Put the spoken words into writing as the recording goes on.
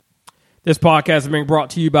This podcast is being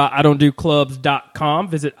brought to you by IDon'tDoClubs.com.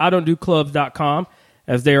 Visit IDon'tDoClubs.com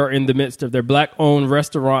as they are in the midst of their Black-owned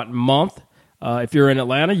restaurant month. If you're in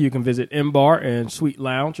Atlanta, you can visit M-Bar and Sweet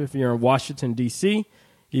Lounge. If you're in Washington, D.C.,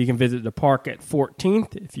 you can visit the Park at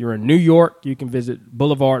 14th. If you're in New York, you can visit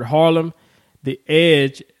Boulevard Harlem, The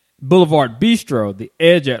Edge, Boulevard Bistro, The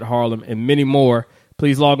Edge at Harlem, and many more.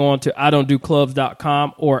 Please log on to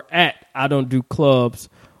IDon'tDoClubs.com or at IDon'tDoClubs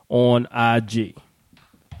on IG.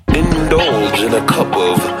 Indulge in a cup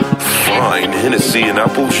of fine Hennessy and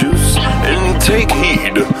apple juice and take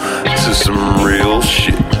heed to some real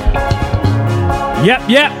shit. Yep.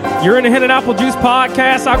 You're in the Henn&AppleJuice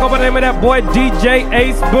podcast. I go by the name of that boy, DJ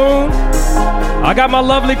Ace Boone. I got my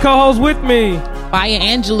lovely co-host with me. Maya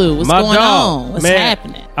Angelou. What's going on? What's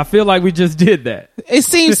happening? I feel like we just did that. It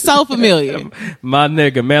seems so familiar. My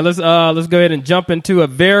nigga, man. Let's go ahead and jump into a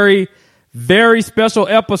very, very special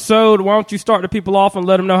episode. Why don't you start the people off and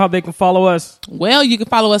let them know how they can follow us? Well, you can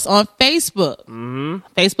follow us on Facebook. Mm-hmm.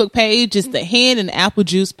 Facebook page is the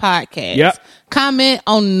Henn&AppleJuice podcast. Yep. Comment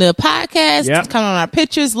on the podcast. Yep. Comment on our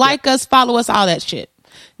pictures. Like us. Follow us. All that shit.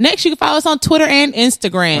 Next, you can follow us on Twitter and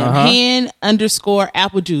Instagram.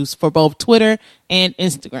 Henn_AppleJuice for both Twitter and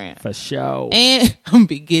Instagram. For sure. And I'm going to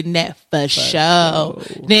be getting that for sure.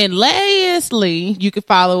 Then lastly, you can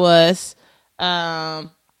follow us.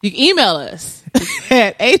 You can email us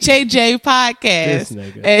at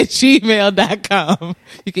hajpodcast@gmail.com.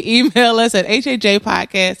 You can email us at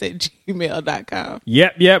hajpodcast@gmail.com.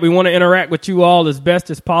 Yep. We want to interact with you all as best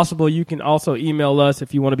as possible. You can also email us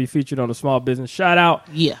if you want to be featured on a small business shout out.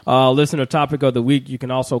 Yeah. Listener topic of the week. You can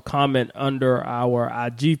also comment under our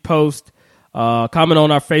IG post, comment on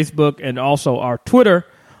our Facebook and also our Twitter.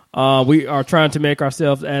 We are trying to make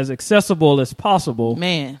ourselves as accessible as possible,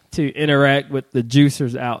 to interact with the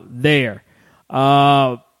juicers out there.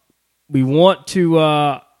 We want to,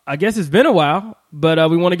 I guess it's been a while,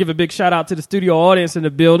 but we want to give a big shout out to the studio audience in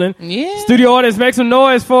the building. Yeah. Studio audience, make some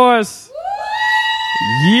noise for us.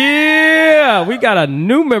 Yeah. We got a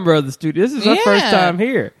new member of the studio. This is her first time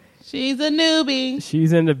here. She's a newbie.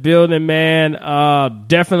 She's in the building, man.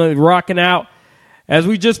 Definitely rocking out. As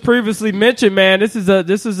we just previously mentioned, man, this is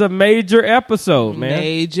a major episode, man.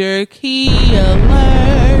 Major key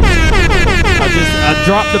alert. I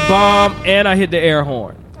dropped the bomb and I hit the air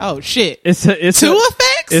horn. Oh shit! It's two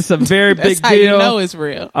effects. It's a very big That's how deal. You know it's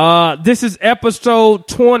real. This is episode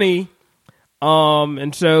 20.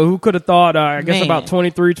 And so who could have thought? I guess about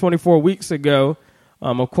 23, 24 weeks ago.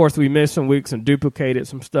 Of course, we missed some weeks and duplicated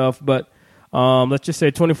some stuff, but let's just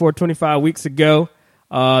say 24, 25 weeks ago.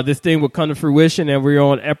 This thing will come to fruition, and we're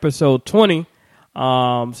on episode 20.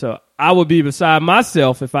 So I would be beside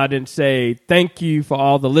myself if I didn't say thank you for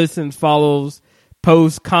all the listens, follows,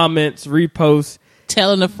 posts, comments, reposts.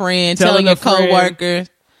 Telling a friend, telling your coworker.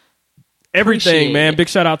 Everything, man. Big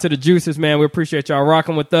shout out to the juices, man. We appreciate y'all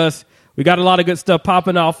rocking with us. We got a lot of good stuff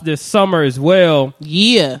popping off this summer as well.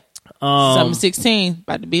 Yeah. Summer 16,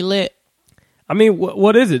 about to be lit. I mean,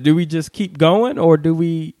 what is it? Do we just keep going, or do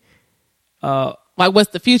we... Like,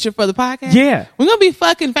 what's the future for the podcast? Yeah. We're going to be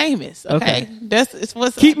fucking famous. Okay.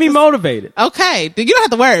 Keep me motivated. Okay. You don't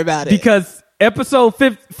have to worry about it. Because episode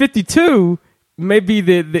 52 may be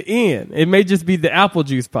the end. It may just be the Apple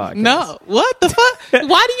Juice podcast. No. What the fuck?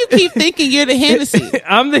 Why do you keep thinking you're the Hennessy?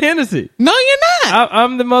 I'm the Hennessy. No, you're not.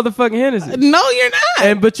 I'm the motherfucking Hennessy. No, you're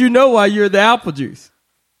not. But you know why you're the Apple Juice.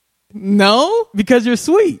 No. Because you're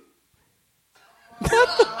sweet. What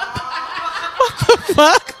the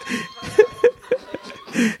fuck?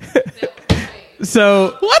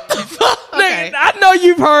 So what the fuck? Okay. I know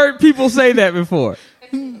you've heard people say that before.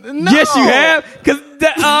 No. Yes, you have. Because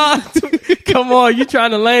come on, you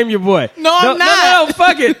trying to lame your boy? No, I'm not. No,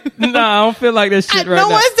 fuck it. No, I don't feel like that shit right now.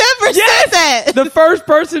 No one's ever said that. The first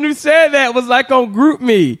person who said that was like on Group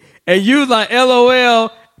Me, and you was like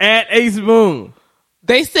LOL at Ace Boone.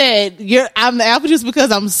 They said I'm the apple juice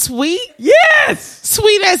because I'm sweet. Yes.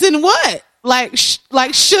 Sweet as in what? Like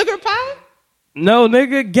sugar pie? No,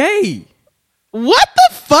 nigga, gay. What the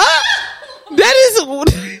fuck? That is...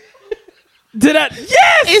 Did I?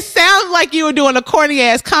 Yes! It sounds like you were doing a corny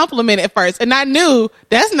ass compliment at first, and I knew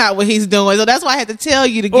that's not what he's doing, so that's why I had to tell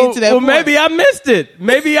you to get to that point. Maybe I missed it.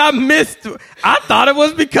 I thought it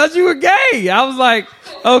was because you were gay. I was like,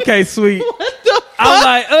 okay, sweet. What the fuck?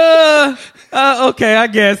 I was like, okay, I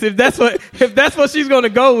guess if that's what she's gonna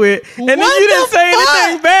go with, and then you didn't say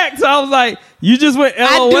anything back, so I was like, you just went LOL.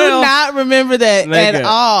 I do not remember that at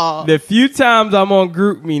all. The few times I'm on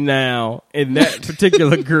Group Me now in that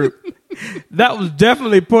particular group, that was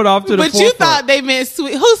definitely put off to the forefront. But you thought they meant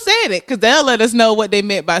sweet. Who said it? Because they'll let us know what they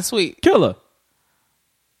meant by sweet. Killer.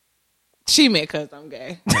 She meant because I'm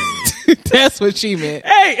gay. That's what she meant.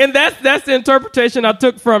 Hey, and that's the interpretation I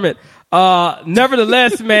took from it.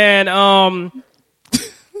 Nevertheless, man,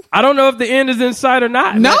 I don't know if the end is in sight or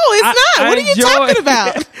not. No, it's not. What are you talking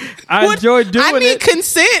about? I enjoy doing it. I need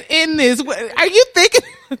consent in this. Are you thinking?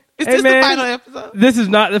 Is this the final episode? This is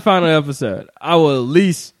not the final episode. I will at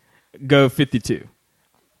least go 52.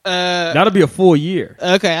 That'll be a full year.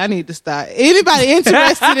 Okay, I need to stop. Anybody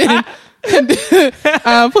interested in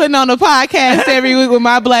putting on a podcast every week with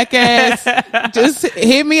my black ass, just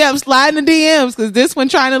hit me up, slide in the DMs, because this one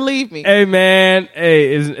trying to leave me. Hey, man.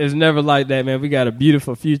 Hey, it's never like that, man. We got a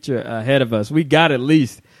beautiful future ahead of us. We got at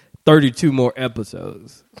least 32 more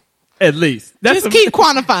episodes. At least. Keep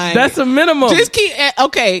quantifying. That's a minimum. Just keep,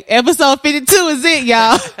 okay, episode 52 is it,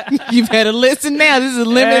 y'all. You better listen now. This is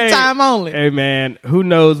limited time only. Hey, man, who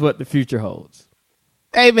knows what the future holds?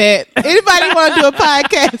 Hey, man, anybody want to do a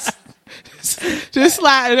podcast? Just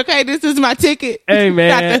slide. Okay, this is my ticket. Hey,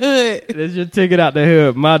 man. Out the hood. This is your ticket out the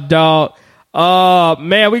hood. My dog.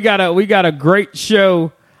 Man, we got a great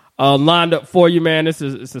show lined up for you, man. It's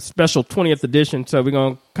a special 20th edition, so we're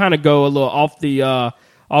going to kind of go a little off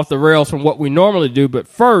the rails from what we normally do. But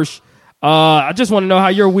first, I just want to know how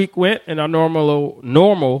your week went in our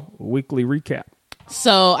normal weekly recap.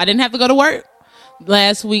 So I didn't have to go to work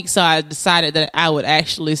last week, so I decided that I would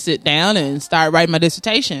actually sit down and start writing my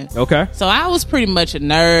dissertation. Okay. So I was pretty much a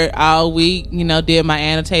nerd all week, did my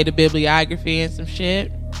annotated bibliography and some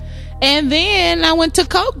shit. And then I went to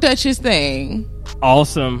Coke Dutch's thing.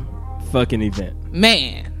 Awesome fucking event.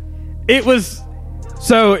 Man. It was...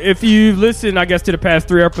 So, if you listen, I guess, to the past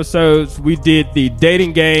 3 episodes, we did the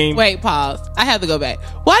dating game. Wait, pause. I have to go back.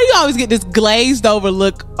 Why do you always get this glazed over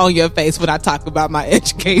look on your face when I talk about my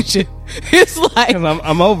education? It's like... Because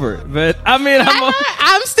I'm over it. But, I mean,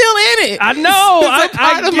 I'm still in it. I know. It's a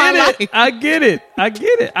part of my life. I get it.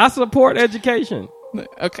 I support education.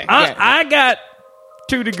 Okay. I got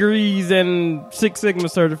 2 degrees and 6 Sigma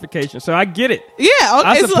certification, so I get it. Yeah, okay,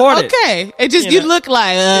 I support it. Okay, it just you look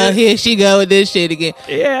like here she go with this shit again.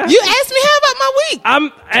 Yeah, you asked me how about my week.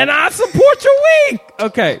 And I support your week.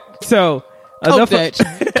 Okay, so Coke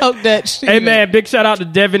Dutch. Hey man, big shout out to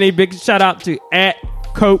Devaney. Big shout out to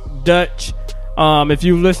 @CokeDutch. If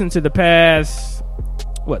you listen to the past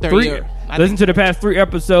to the past 3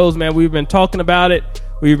 episodes, man, we've been talking about it.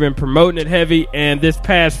 We've been promoting it heavy, and this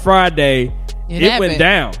past Friday. It went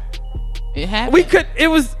down. It happened. It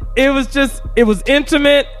was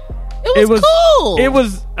intimate. It was cool. It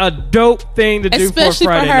was a dope thing to do, especially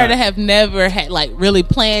for Friday for her night. to have never had really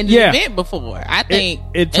planned the event before. I think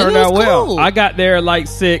it turned out well. I got there at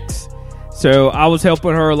 6, so I was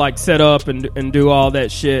helping her set up and do all that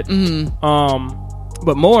shit. Mm-hmm.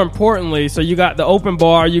 But more importantly, so you got the open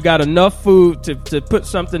bar, you got enough food to put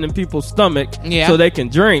something in people's stomach so they can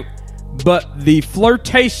drink. But the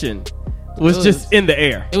flirtation was just in the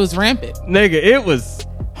air. It was rampant. Nigga, it was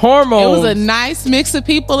hormones. It was a nice mix of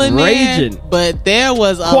people in raging. there. But there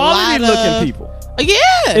was a quality lot looking people.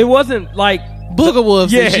 Yeah. It wasn't like booger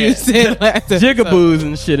wolves as you said last jigaboos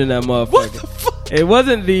and shit in that motherfucker. What the fuck? It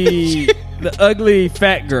wasn't the ugly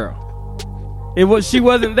fat girl. She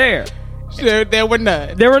wasn't there. There were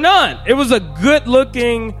none. There were none. It was a good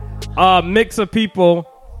looking mix of people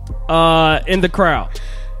in the crowd.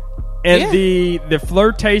 And the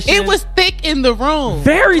flirtation. It was thick in the room.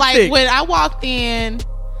 Very thick. When I walked in,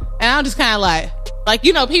 and I'm just kind of like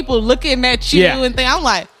people looking at you and think, I'm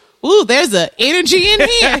like, ooh, there's an energy in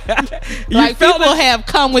here. People have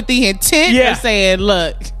come with the intent of saying,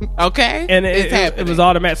 look, okay, and it was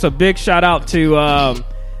automatic. So big shout out to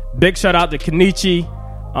Kenichi.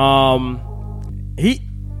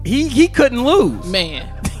 He couldn't lose, man.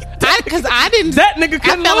 Because I didn't. That nigga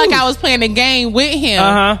couldn't I felt lose. like I was playing a game with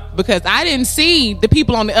him because I didn't see the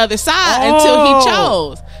people on the other side until he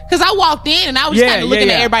chose. Because I walked in and I was kind of looking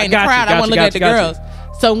at everybody in the crowd. I wasn't looking at the girls.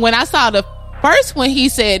 So when I saw the first one, he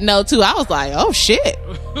said no to. I was like, oh shit,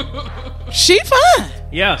 she fine.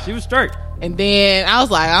 Yeah, she was straight. And then I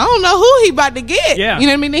was like, I don't know who he about to get. Yeah, you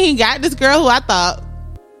know what I mean. Then he got this girl who I thought.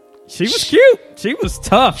 She was cute. She was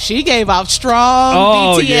tough. She gave off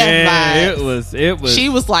strong BTS vibes. It was. She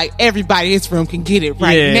was like, everybody in this room can get it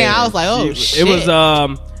right now. I was like, oh shit. It was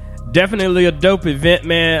definitely a dope event,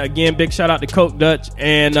 man. Again, big shout out to Coke Dutch,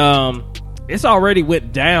 and it's already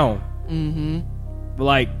went down. Mm-hmm.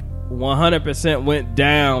 100% went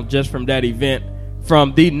down just from that event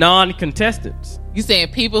from the non-contestants. You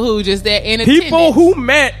saying people who just there in attendance? People who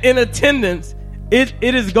met in attendance.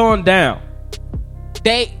 It has gone down.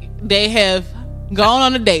 They have gone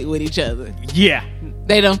on a date with each other. Yeah.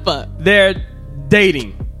 They done fuck. They're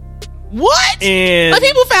dating. What? And but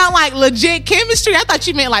people found like legit chemistry. I thought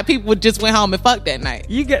you meant like people just went home and fucked that night.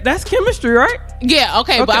 That's chemistry, right? Yeah,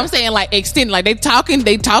 okay. But I'm saying like extended, like they talking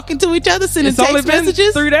to each other, sending text messages.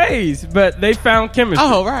 It's only been 3 days, but they found chemistry.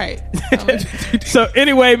 Oh, right. So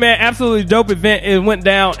anyway, man, absolutely dope event. It went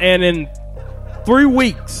down, and in 3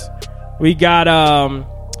 weeks, we got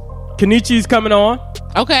Kenichi's coming on.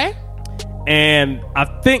 Okay. And I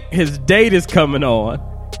think his date is coming on.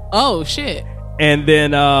 Oh shit. And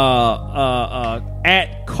then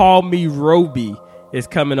at Call Me Roby is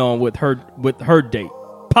coming on with her date.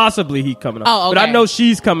 Possibly he coming on. Oh, okay. But I know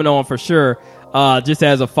she's coming on for sure, just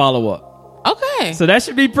as a follow-up. Okay. So that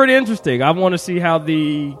should be pretty interesting. I want to see how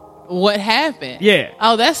what happened. Yeah.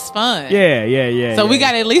 Oh, that's fun. Yeah. So we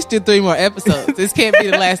got to at least do 3 more episodes. This can't be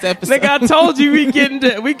the last episode. Nigga, I told you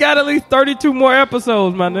we got at least 32 more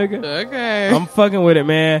episodes, my nigga. Okay. I'm fucking with it,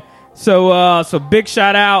 man. So big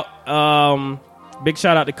shout out. Big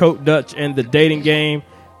shout out to Coach Dutch and the dating game.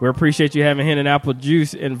 We appreciate you having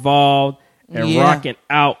Henn&AppleJuice involved and rocking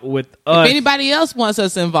out with us. If anybody else wants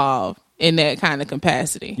us involved in that kind of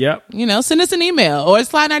capacity, yep. Send us an email or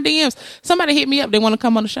slide in our DMs. Somebody hit me up. They want to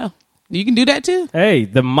come on the show. You can do that too. Hey,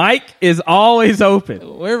 the mic is always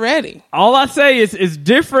open. We're ready. All I say is it's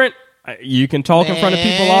different. You can talk in front of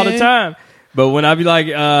people all the time. But when I be like,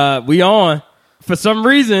 we on, for some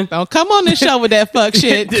reason. Don't come on this show with that fuck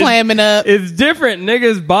shit clamming up. It's different.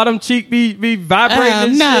 Niggas bottom cheek be vibrating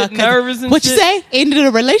and shit, nervous and what shit. You say? Into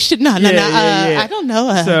the relationship? No. I don't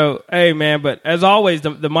know. So, hey, man, but as always,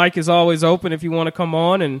 the mic is always open if you want to come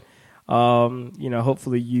on and,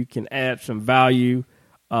 hopefully you can add some value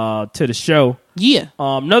to the show. Yeah.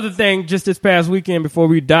 Another thing, just this past weekend before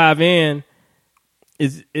we dive in,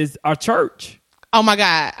 is our church. Oh my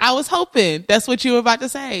God. I was hoping that's what you were about to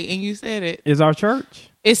say, and you said it. Is our church.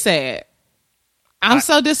 It's sad. I'm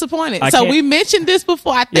so disappointed. So we mentioned this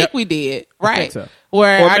before. I think we did, right? I think so.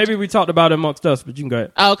 Or maybe we talked about it amongst us, but you can go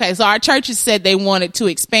ahead. Okay, so our churches said they wanted to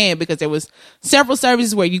expand because there was several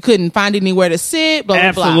services where you couldn't find anywhere to sit, blah,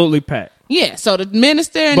 blah, blah. Absolutely packed. Yeah, so the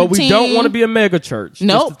minister and but the team... we don't want to be a mega church.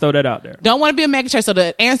 Nope. Just to throw that out there. Don't want to be a mega church. So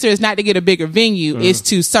the answer is not to get a bigger venue. It's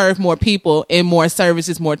to serve more people in more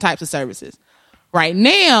services, more types of services. Right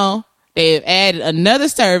now, they've added another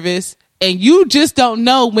service, and you just don't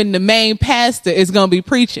know when the main pastor is going to be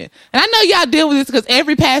preaching. And I know y'all deal with this because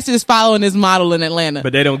every pastor is following this model in Atlanta.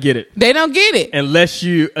 But they don't get it. They don't get it. Unless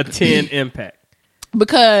you attend Impact.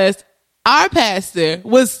 Because our pastor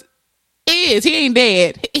he ain't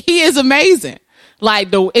dead. He is amazing.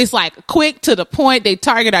 It's like quick to the point. They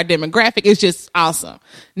target our demographic. It's just awesome.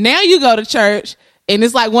 Now you go to church, and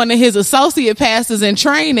it's like one of his associate pastors in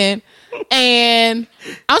training. And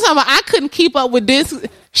I'm talking about, I couldn't keep up with this.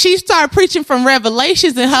 She started preaching from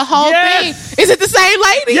Revelations and her whole thing. Is it the same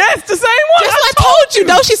lady? Yes, the same one. Just I told you.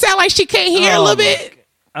 Don't she sound like she can't hear a little bit?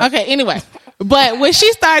 Okay, anyway. But when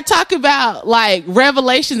she started talking about like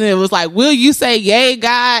Revelations, it was like, will you say yay,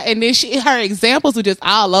 God? And then her examples were just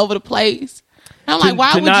all over the place. I'm like,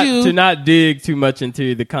 why would you to not dig too much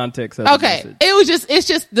into the context of the message? It's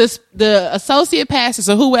just the associate pastors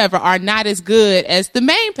or whoever are not as good as the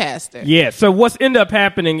main pastor. Yeah. So what's ended up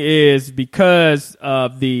happening is because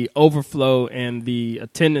of the overflow and the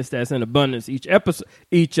attendance that's in abundance, each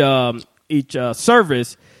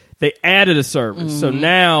service, they added a service. Mm-hmm. So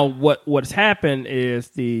now what's happened is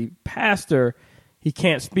the pastor, he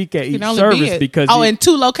can't speak at each service because in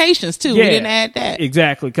 2 locations too. Yeah, we didn't add that.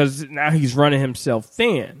 Exactly, because now he's running himself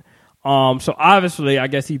thin. So obviously, I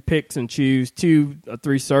guess he picks and chooses 2 or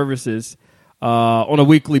 3 services on a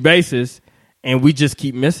weekly basis, and we just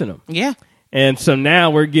keep missing them. Yeah. And so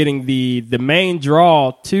now we're getting the main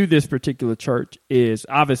draw to this particular church is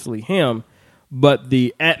obviously him, but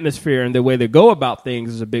the atmosphere and the way they go about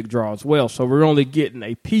things is a big draw as well. So we're only getting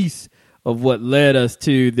a piece of what led us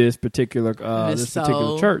to this particular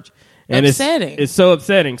particular church. And upsetting. It's so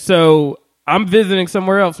upsetting. So I'm visiting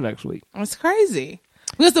somewhere else next week. It's crazy.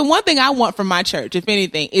 Because the one thing I want from my church, if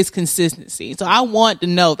anything, is consistency. So I want to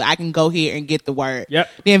know that I can go here and get the word. Yep.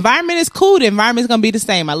 The environment is cool. The environment is going to be the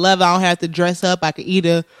same. I love it. I don't have to dress up. I can eat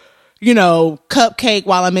a, cupcake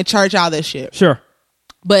while I'm in church, all that shit. Sure.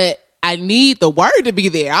 But I need the word to be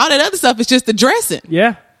there. All that other stuff is just the dressing.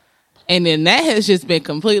 Yeah. And then that has just been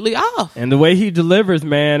completely off. And the way he delivers,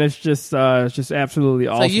 man, it's just absolutely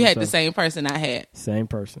awesome. So you had the same person I had. Same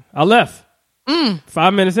person. I left.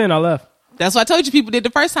 5 minutes in, I left. That's what I told you people did the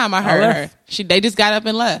first time I heard her. They just got up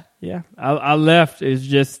and left. Yeah, I left. It's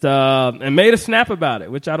just and made a snap about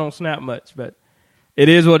it, which I don't snap much, but it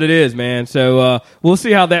is what it is, man. So we'll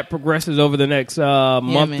see how that progresses over the next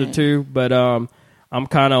month or 2. But I'm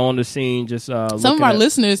kind of on the scene. Just some of our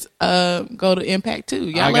listeners go to Impact too.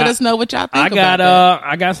 Y'all let us know what y'all think about that.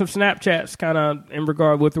 I got some Snapchats kind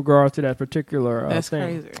of with regard to that particular That's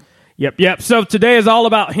thing. crazy. Yep. So today is all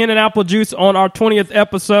about Hen and Apple Juice on our 20th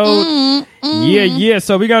episode. Yeah.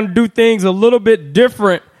 So we're going to do things a little bit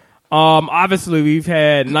different. Obviously, we've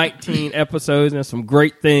had 19 episodes and some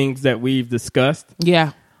great things that we've discussed.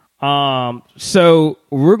 Yeah. So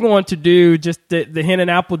we're going to do just the Hen and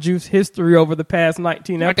Apple Juice history over the past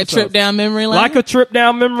 19 episodes. Like a trip down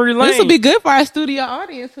memory lane? This will be good for our studio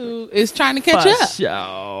audience who is trying to catch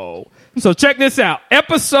up. So check this out.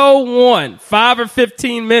 Episode 1, 5 or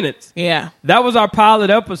 15 minutes. Yeah. That was our pilot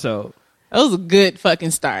episode. That was a good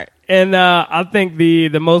fucking start. And I think the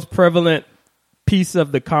most prevalent piece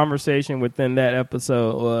of the conversation within that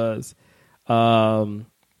episode was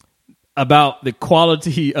about the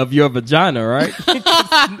quality of your vagina, right?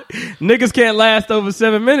 Niggas can't last over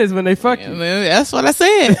 7 minutes when they fuck you. That's what I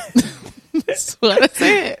said. That's what I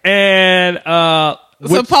said. And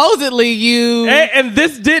supposedly you... And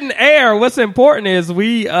this didn't air. What's important is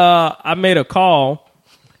I made a call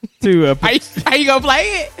to... Are you gonna play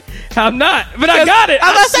it? I'm not, but I got it.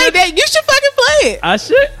 I'm gonna say that you should fucking play it. I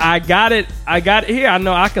should. I got it here. I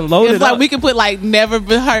know I can load it up. It's like we can put like never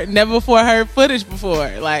before heard footage before.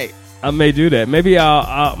 Like I may do that. Maybe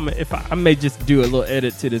I may just do a little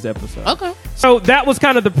edit to this episode. Okay. So that was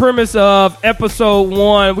kind of the premise of episode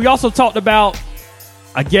 1. We also talked about,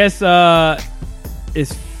 I guess,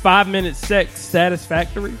 is 5-minute sex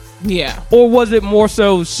satisfactory? Yeah. Or was it more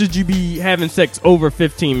so, should you be having sex over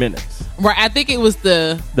 15 minutes? Right. I think it was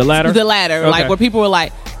the latter. The latter, okay. like where people were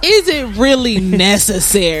like, "Is it really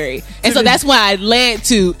necessary?" And so that's why I led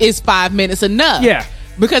to, "Is 5 minutes enough?" Yeah.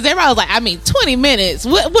 Because everybody was like, I mean, 20 minutes.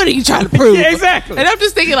 What are you trying to prove? Yeah, exactly. And I'm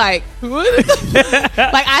just thinking, like, what?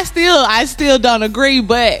 Like, I still don't agree,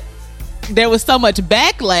 but there was so much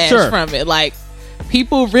backlash from it. Like,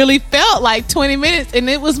 people really felt like 20 minutes, and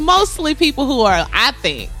it was mostly people who are, I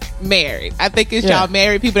think, married. I think it's y'all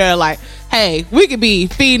married people that are like, hey, we could be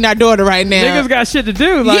feeding our daughter right now. Niggas got shit to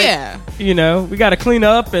do. Like, yeah. You know, we got to clean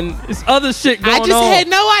up and it's other shit going on. I just had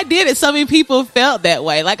no idea that so many people felt that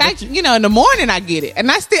way. Like, in the morning I get it. And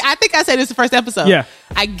I think I said this the first episode. Yeah.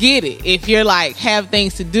 I get it. If you're like, have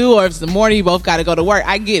things to do, or if it's the morning you both got to go to work,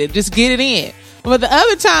 I get it. Just get it in. But the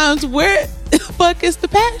other times, where the fuck is the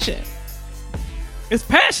passion? It's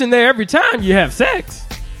passion there every time you have sex.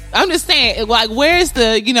 I'm just saying, like, where's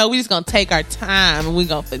the, we just gonna take our time and we're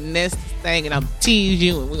gonna finesse this thing and I'm tease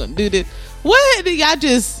you and we're gonna do this. What do y'all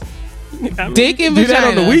just dick in vagina? Do that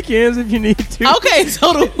on the weekends if you need to. Okay,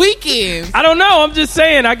 so the weekends. I don't know. I'm just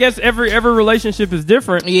saying. I guess every relationship is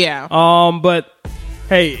different. Yeah. But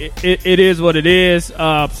hey, it is what it is.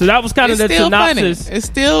 So that was kind of the synopsis. Funny. It's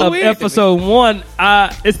still of weird episode 1.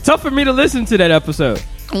 It's tough for me to listen to that episode.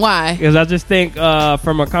 Why? Because I just think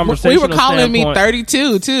from a conversational we were calling standpoint, me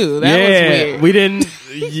 32 too. That was weird.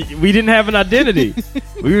 We didn't have an identity.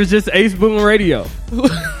 We was just Ace Boom Radio. You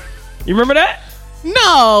remember that?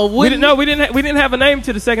 No, we didn't have a name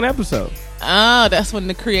to the second episode. Oh, that's when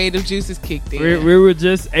the creative juices kicked in. We were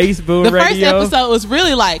just Ace Boom Radio. The first episode was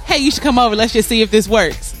really like, hey, you should come over. Let's just see if this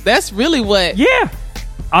works. That's really what. Yeah,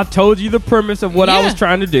 I told you the premise of what I was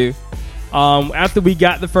trying to do. After we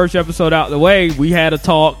got the first episode out of the way, we had a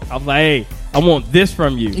talk. I was like, hey, I want this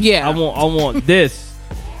from you. Yeah. I want this.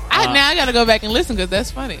 Now I gotta go back and listen because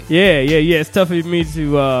that's funny. Yeah. It's tough for me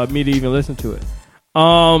to even listen to it.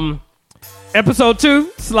 Episode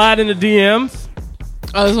 2, slide in the DMs.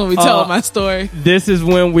 Oh, this is when we told my story. This is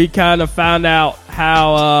when we kind of found out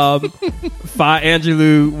how Fi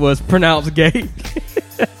Angelou was pronounced gay.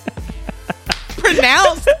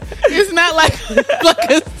 Pronounced? It's not like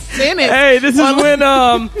a sentence. Hey, this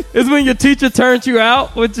is when your teacher turned you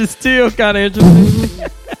out, which is still kind of interesting.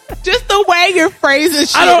 Just the way you're phrasing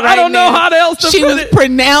shit. I don't know how else to she put was it.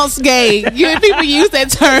 Pronounced gay. People use that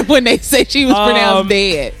term when they say she was pronounced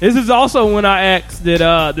dead. This is also when I asked did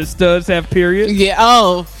the studs have periods. Yeah.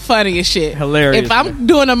 Oh, funny as shit. Hilarious. If I'm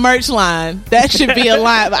doing a merch line, that should be a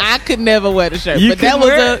line. But I could never wear the shirt. You but that was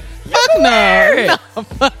wear it.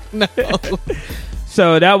 fuck no. No.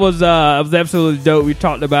 So that was absolutely dope. We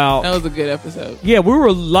talked about that was a good episode. Yeah, we were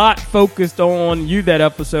a lot focused on you that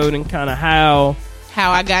episode and kind of how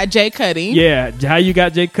I got Jay Cuddy. Yeah, how you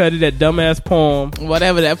got Jay Cuddy, that dumbass poem.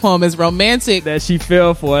 Whatever that poem is, romantic. That she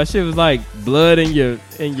fell for. That shit was like blood in your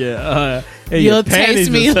you'll taste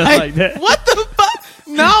me like that. What the fuck?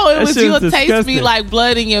 No, it was you'll taste me like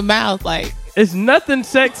blood in your mouth. Like, it's nothing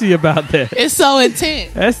sexy about that. It's so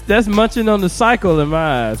intense. That's munching on the cycle in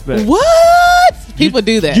my eyes. But what? People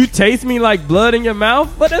do that. You taste me like blood in your mouth?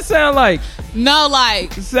 What that sound like? No,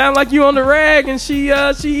 like It sound like you on the rag and she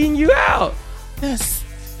eating you out.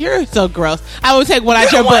 You're so gross. I would take one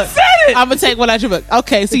out your book. I'm gonna take one out your book.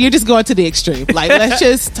 Okay, so you're just going to the extreme. Like, let's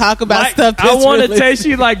just talk about stuff. I want to taste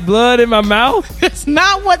you like blood in my mouth. It's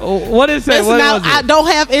not what. What is it? I don't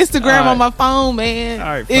have Instagram on my phone, man. All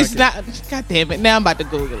right, it's not. God damn it! Now I'm about to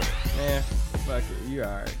Google it. Man, fuck it. You all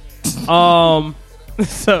right?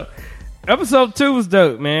 So episode 2 was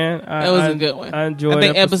dope, man. That was a good one. I enjoyed. I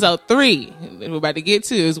think episode 3 we're about to get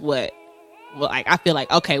to is what. Well, like I feel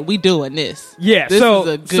like okay, we doing this. Yeah. This is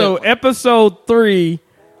a good one. Episode 3.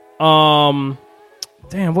 Damn,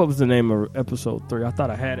 what was the name of episode 3? I thought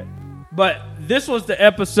I had it, but this was the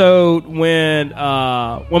episode when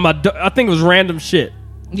I think it was random shit.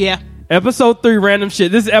 Yeah. Episode 3, random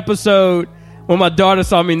shit. This episode when my daughter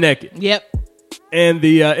saw me naked. Yep. In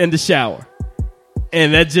the shower,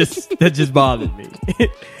 and that just bothered me.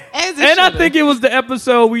 And I think it was the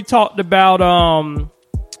episode we talked about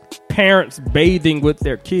parents bathing with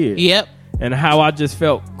their kids. Yep. And how I just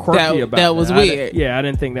felt quirky about that. That was weird. I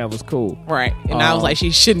didn't think that was cool. Right. And I was like, she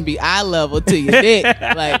shouldn't be eye level to your dick.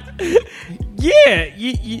 Like,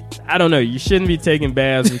 yeah, I don't know. You shouldn't be taking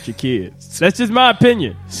baths with your kids. That's just my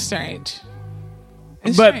opinion. Strange.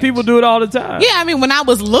 But people do it all the time. Yeah, I mean, when I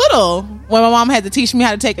was little, when my mom had to teach me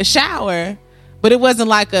how to take a shower, but it wasn't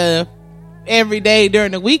like every day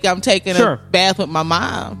during the week I'm taking a bath with my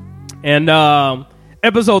mom. And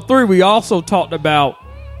episode 3, we also talked about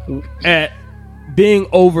at being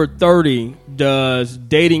over 30, does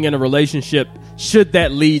dating in a relationship, should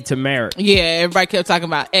that lead to marriage? Yeah, everybody kept talking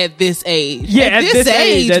about at this age. Yeah, at this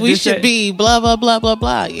age we should be blah, blah, blah, blah,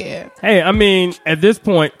 blah. Yeah. Hey, I mean, at this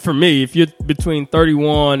point, for me, if you're between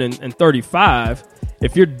 31 and 35,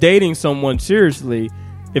 if you're dating someone seriously,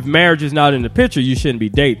 if marriage is not in the picture, you shouldn't be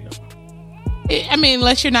dating them. I mean,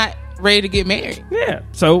 unless you're not ready to get married. Yeah.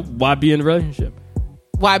 So why be in a relationship?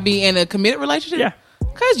 Why be in a committed relationship? Yeah.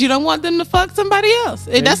 Because you don't want them to fuck somebody else.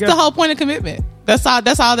 That's the whole point of commitment. That's all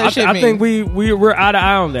that shit means. I think we're eye to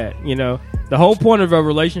eye on that. You know, the whole point of a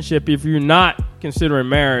relationship, if you're not considering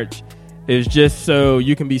marriage, is just so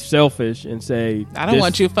you can be selfish and say, I don't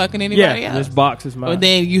want you fucking anybody else. This box is mine. But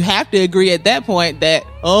then you have to agree at that point that,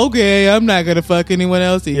 okay, I'm not going to fuck anyone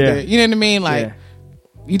else either. Yeah. You know what I mean? Like,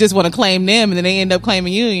 you just want to claim them and then they end up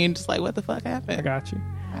claiming you and you're just like, what the fuck happened? I got you.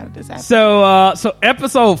 How did this happen? So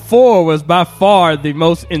episode 4 was by far the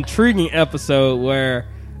most intriguing episode, where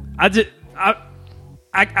I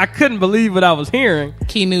couldn't believe what I was hearing.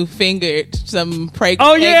 Keanu fingered some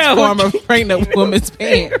former pregnant woman's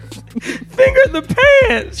pants. Fingered the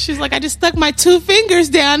pants. She's like, I just stuck my 2 fingers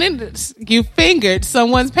down and you fingered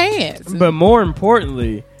someone's pants. But more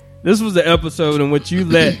importantly, this was the episode in which you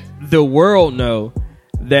let the world know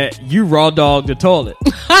that you raw dogged the toilet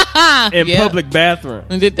in public bathroom.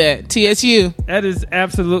 And did that. TSU. That is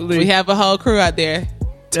absolutely. We have a whole crew out there.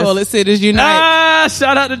 Toilet Sitters Unite.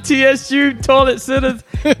 Shout out to TSU Toilet Sitters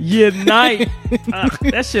Unite.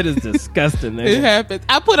 That shit is disgusting, man. It happens.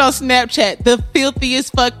 I put on Snapchat the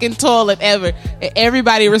filthiest fucking toilet ever, and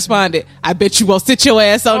everybody responded, I bet you won't sit your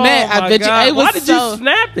ass on that. I bet God. you. Why did you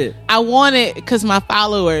snap it? I want it because my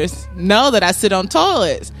followers know that I sit on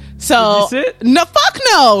toilets. So did you sit? No, fuck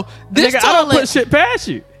no. This nigga, toilet, I don't put shit past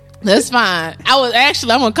you. That's fine. I'm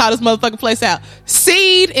gonna call this motherfucking place out.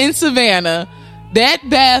 Seed in Savannah. That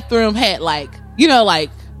bathroom had like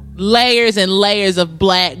layers and layers of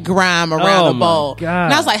black grime around the bowl. God.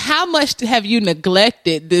 And I was like, how much have you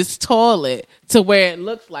neglected this toilet to where it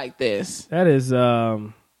looks like this? That is, I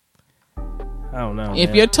don't know. If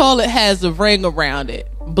man. your toilet has a ring around it,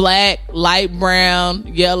 black, light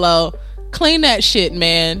brown, yellow, clean that shit,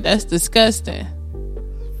 man. That's disgusting.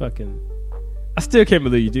 Fucking. I still can't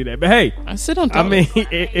believe you do that, but hey, I sit on toilet. I mean,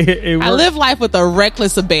 it I live life with a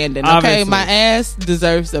reckless abandon. Okay, Obviously. My ass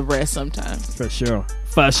deserves a rest sometimes. For sure.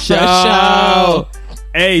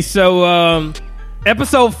 Hey, so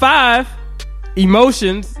episode 5,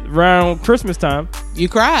 emotions around Christmas time. You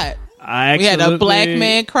cried. We had a black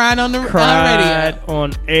man crying on the radio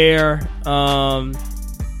on air.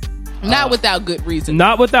 Not without good reason.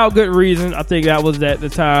 Not without good reason. I think that was at the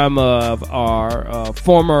time of our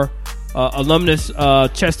former alumnus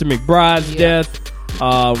Chester McBride's death.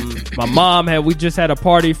 My mom we just had a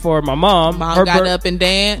party for my mom. Mom got up and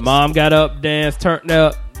danced. Mom got up, danced, turned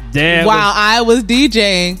up. Dad while I was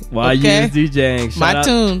DJing. While you was DJing.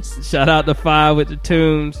 Tunes. Shout out to 5 with the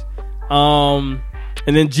tunes. And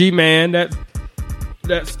then G-Man,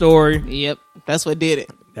 that story. Yep. That's what did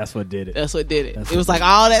it. It was like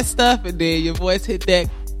all that stuff, and then your voice hit that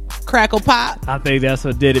crackle pop. I think that's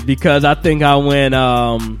what did it, because I think I went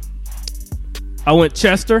I went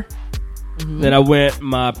Chester. Then I went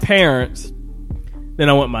my parents. Then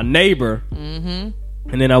I went my neighbor. And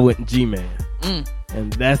then I went G-Man. And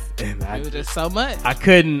it was just so much. I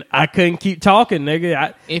couldn't keep talking,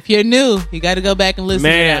 nigga. If you're new, you got to go back and listen to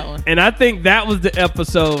that one. And I think that was the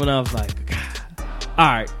episode when I was like, God, all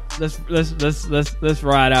right, let's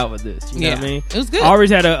ride out with this. You know what I mean? It was good. I always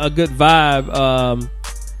had a good vibe.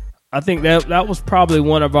 I think that was probably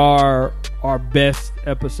one of our best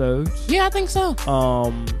episodes. Yeah, I think so.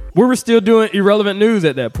 We were still doing irrelevant news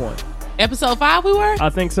at that point. Episode 5 we were? I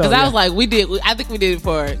think so. Because I was like, I think we did it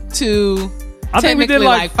for 2. I think we did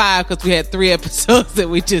like 5 because we had 3 episodes that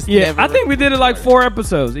we just never. I think we did it like 4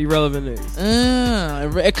 episodes. Irrelevant news.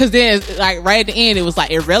 Because then, like right at the end, it was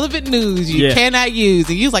like irrelevant news you cannot use,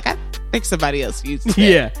 and you was like, I think somebody else used that.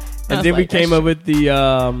 Yeah, and then we came up with the.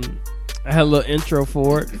 I had a little intro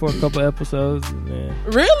for it for a couple episodes. And then,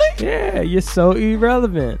 really? Yeah, you're so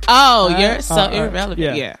irrelevant. Oh, you're so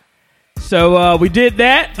irrelevant. Yeah. So we did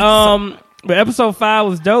that. But episode 5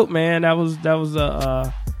 was dope, man. That was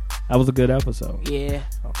a good episode. Yeah,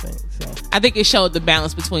 I think so. I think it showed the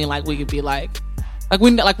balance between like we could be like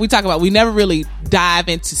we talk about. We never really dive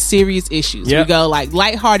into serious issues. Yep. We go like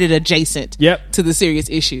lighthearted adjacent to the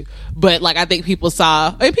serious issue. But like I think people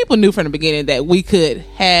knew from the beginning that we could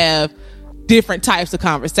have different types of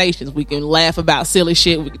conversations. We can laugh about silly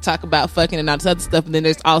shit. We can talk about fucking and all this other stuff. And then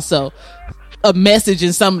there's also a message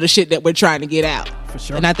in some of the shit that we're trying to get out. For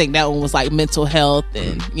sure. And I think that one was like mental health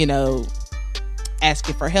and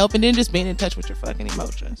asking for help and then just being in touch with your fucking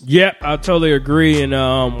emotions. Yep, I totally agree. And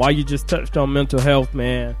while you just touched on mental health,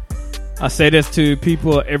 man, I say this to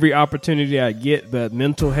people every opportunity I get, but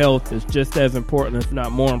mental health is just as important, if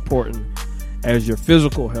not more important, as your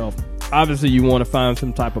physical health. Obviously, you want to find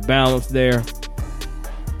some type of balance there,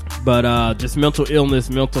 but just mental illness,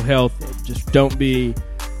 mental health, just don't be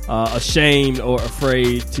ashamed or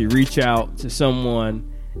afraid to reach out to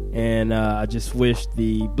someone. And I just wish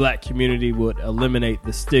the black community would eliminate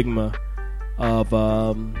the stigma of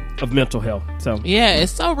mental health. So yeah,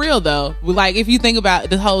 it's so real though. Like if you think about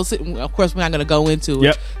the whole, of course we're not going to go into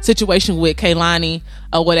it, situation with Kaylani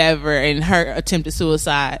or whatever and her attempted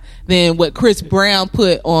suicide. Then what Chris Brown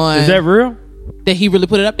put on, is that real? That he really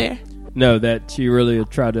put it up there? No, that she really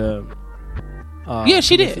tried to. Yeah,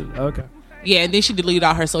 she did. Okay. Yeah, and then she deleted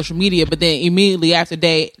all her social media, but then immediately after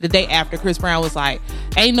the day after, Chris Brown was like,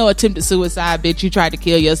 ain't no attempted suicide, bitch, you tried to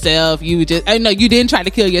kill yourself, you didn't try to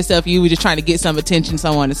kill yourself, you were just trying to get some attention,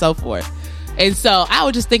 so on and so forth. And so I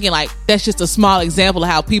was just thinking like, that's just a small example of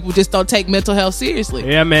how people just don't take mental health seriously.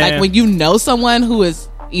 Yeah, man. Like when you know someone who is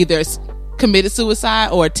either committed suicide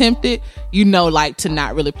or attempted, like to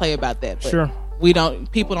not really play about that. But sure.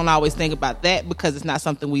 People don't always think about that because it's not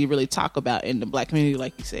something we really talk about in the black community,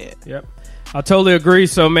 like you said. Yep. I totally agree.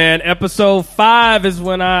 So, man, episode 5 is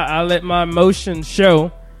when I let my emotions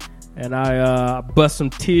show, and I bust some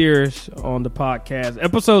tears on the podcast.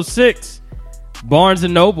 Episode 6, Barnes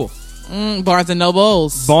and Noble. Barnes and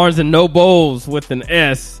Nobles. Barnes and Nobles with an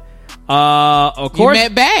S. Of course, you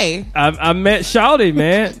met Bae. I met Shawty,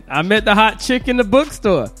 man. I met the hot chick in the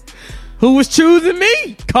bookstore who was choosing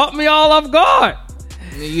me. Caught me all off guard.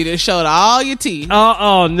 You just showed all your teeth.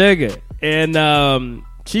 Oh, nigga. And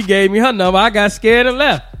she gave me her number. I got scared and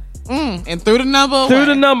left. And threw the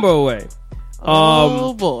number away.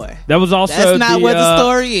 Oh, boy. That was also That's not where the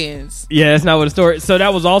story ends. Yeah, that's not what the story. So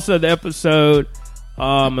that was also the episode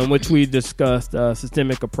in which we discussed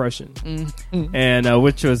systemic oppression, and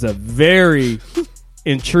which was a very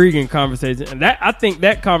intriguing conversation. And I think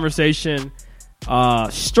that conversation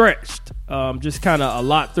stretched just kind of a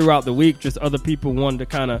lot throughout the week. Just other people wanted to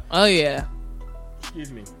kind of. Oh yeah.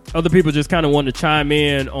 Excuse me. Other people just kind of wanted to chime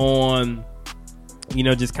in on,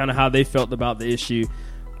 just kind of how they felt about the issue.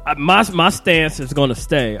 My stance is going to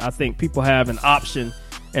stay. I think people have an option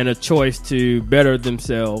and a choice to better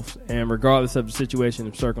themselves, and regardless of the situation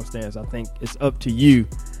and circumstance, I think it's up to you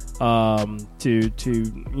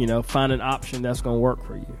to find an option that's going to work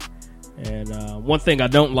for you. And one thing I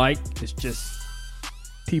don't like is just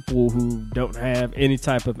people who don't have any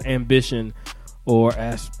type of ambition or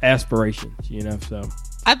aspirations, So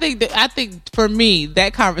I think for me,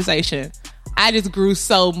 that conversation, I just grew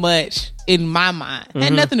so much in my mind. It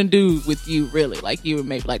had nothing to do with you, really. Like you were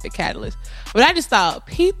maybe like the catalyst, but I just thought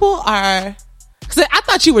people are. Cause I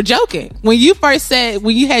thought you were joking when you first said,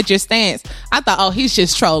 when you had your stance. I thought, oh, he's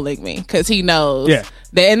just trolling me because he knows. Yeah.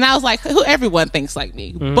 That, and I was like, everyone thinks like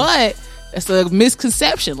me, but. It's a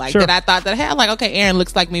misconception that I thought that I had. Like, okay, Aaron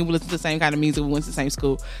looks like me. We listen to the same kind of music. We went to the same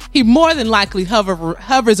school. He more than likely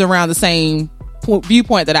hovers around the same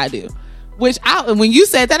viewpoint that I do. Which when you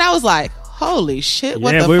said that, I was like, holy shit,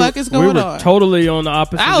 what the fuck is going on? We were totally on the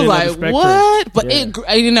opposite end of the spectrum. I was like, what? But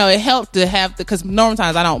it helped to have because normal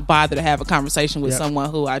times I don't bother to have a conversation with someone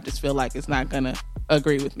who I just feel like is not gonna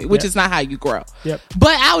agree with me, which is not how you grow.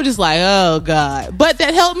 But I was just like, oh God. But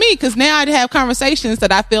that helped me because now I have conversations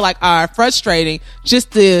that I feel like are frustrating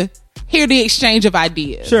just to hear the exchange of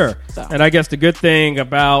ideas. Sure. So. And I guess the good thing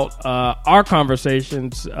about our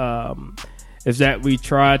conversations is that we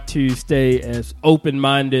try to stay as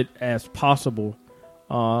open-minded as possible.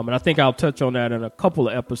 And I think I'll touch on that in a couple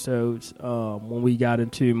of episodes when we got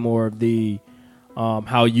into more of the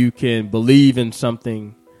how you can believe in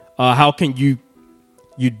something. How can you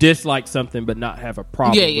dislike something but not have a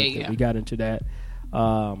problem with it. We got into that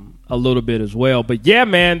a little bit as well. But yeah,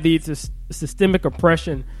 man, the systemic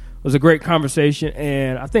oppression was a great conversation.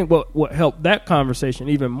 And I think what helped that conversation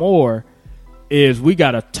even more is we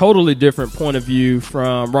got a totally different point of view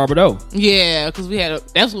from Robert O. Yeah, because we had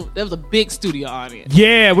that was a big studio audience.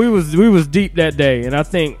 Yeah, we was deep that day. And I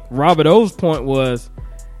think Robert O's point was,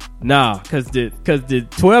 nah, because the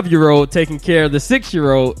 12-year-old taking care of the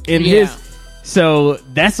 6-year-old in his... So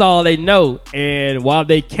that's all they know. And while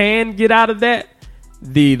they can get out of that,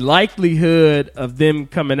 the likelihood of them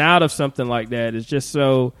coming out of something like that is just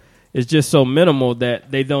so minimal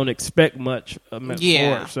that they don't expect much for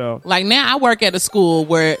it. So like now I work at a school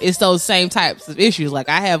where it's those same types of issues. Like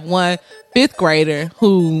I have one 5th grader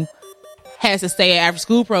who has to stay at after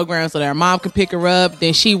school program so that her mom can pick her up.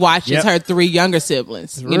 Then she watches her 3 younger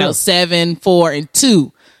siblings, 7, 4, and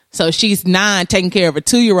 2. So she's 9 taking care of a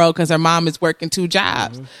 2-year-old because her mom is working 2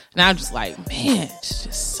 jobs. And I'm just like, man, it's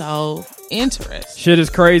just so interesting. Shit is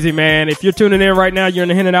crazy, man. If you're tuning in right now, you're in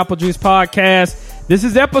the Henn&AppleJuice podcast. This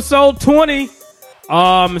is episode 20.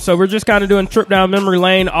 So we're just kind of doing trip down memory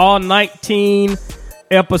lane, all 19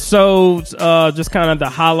 episodes, just kind of the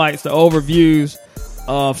highlights, the overviews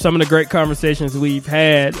of some of the great conversations we've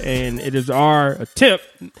had. And it is our attempt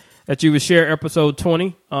that you would share episode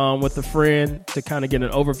 20 with a friend to kind of get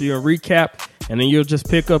an overview and recap, and then you'll just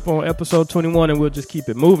pick up on episode 21 and we'll just keep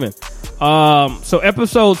it moving. So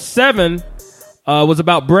episode 7 was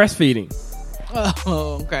about breastfeeding.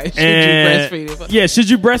 Oh, okay. Should you breastfeed? Yeah, should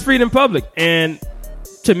you breastfeed in public? And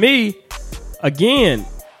to me, again,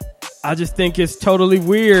 I just think it's totally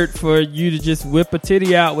weird for you to just whip a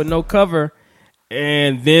titty out with no cover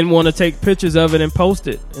and then want to take pictures of it and post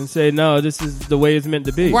it and say, no, this is the way it's meant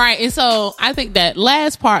to be. Right. And so I think that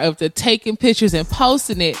last part of the taking pictures and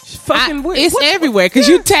posting it, it's everywhere. Because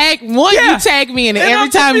you tag you tag me in it every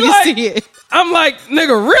time you see it. I'm like,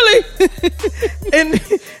 nigga, really?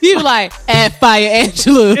 And you like, at Fire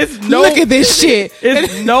Angela. Look at this shit.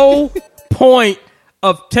 It's no point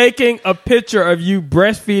of taking a picture of you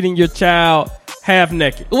breastfeeding your child half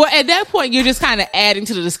naked. Well, at that point, you're just kind of adding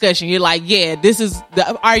to the discussion. You're like, yeah, this is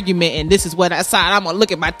the argument, and this is what I saw. I'm gonna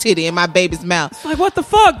look at my titty in my baby's mouth. It's like, what the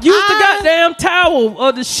fuck? Use the goddamn towel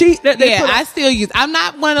or the sheet that they put I still use. I'm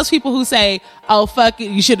not one of those people who say, oh, fuck it,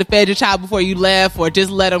 you should have fed your child before you left, or just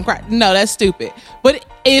let them cry. No, that's stupid. But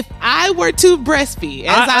if I were to breastfeed,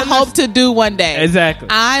 as I hope to do one day, exactly,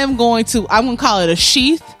 I'm gonna call it a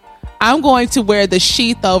sheath. I'm going to wear the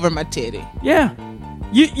sheath over my titty. Yeah.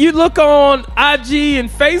 You look on IG and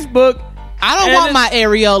Facebook. I don't want my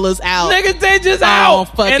areolas out. Niggas, they just out. On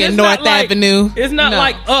fucking North Avenue. It's not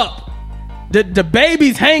like up. The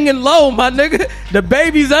baby's hanging low, my nigga. The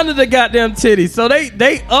baby's under the goddamn titty. So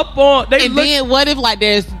they up on. Then what if like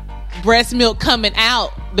there's breast milk coming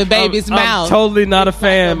out the baby's mouth? I'm totally not a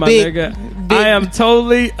fan, my nigga. I am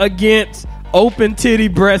totally against open titty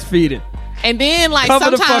breastfeeding. And then, like,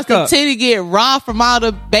 sometimes the titty get raw from all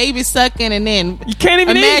the baby sucking, and then you can't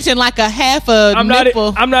even imagine like a half a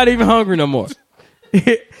nipple. I'm not even hungry no more.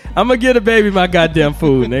 I'm gonna get a baby my goddamn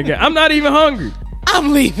food, nigga. I'm not even hungry.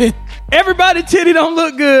 I'm leaving. Everybody titty don't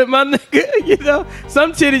look good, my nigga. You know,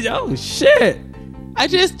 some titties. Oh shit. I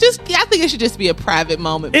think it should just be a private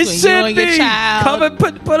moment between you and your child.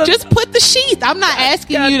 Put the sheath. I'm not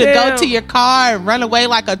asking you to go to your car and run away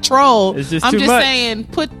like a troll. I'm just saying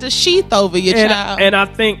put the sheath over your child. And I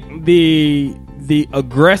think the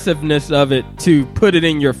aggressiveness of it to put it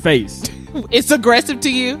in your face. It's aggressive to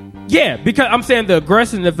you? Yeah, because I'm saying the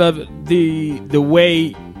aggressiveness of it, the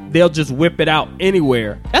way they'll just whip it out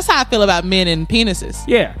anywhere. That's how I feel about men and penises.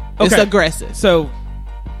 Yeah. Okay. It's aggressive. So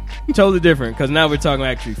totally different, because now we're talking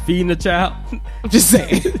actually feeding a child. I'm just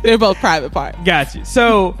saying. They're both private parts. Got you.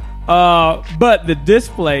 So, but the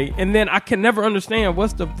display, and then I can never understand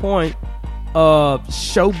what's the point of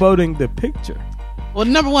showboating the picture. Well,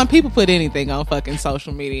 number one, people put anything on fucking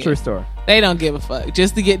social media. True story. They don't give a fuck.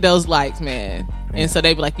 Just to get those likes, man. And so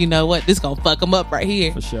they be like, you know what? This gonna fuck them up right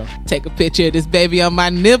here. For sure. Take a picture of this baby on my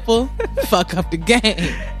nipple. Fuck up the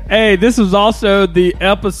game. Hey, this was also the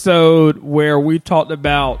episode where we talked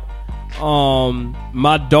about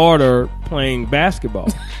my daughter playing basketball.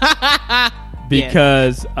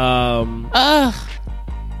 Because a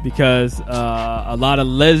lot of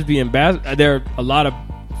a lot of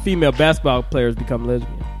female basketball players become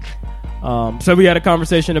lesbian. So we had a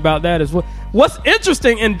conversation about that as well. What's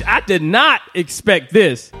interesting, and I did not expect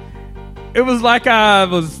this, it was like I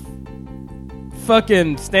was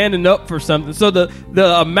fucking standing up for something. So the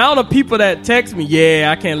amount of people that text me,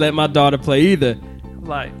 I can't let my daughter play either. I'm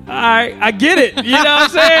like, all right, I get it. You know what I'm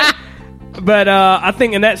saying? But I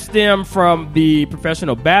think, and that stemmed from the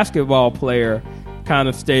professional basketball player kind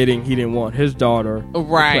of stating he didn't want his daughter to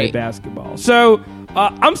play basketball. So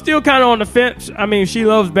I'm still kind of on the fence. I mean, she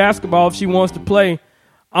loves basketball. If she wants to play,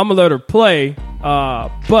 I'm going to let her play.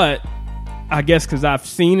 But I guess because I've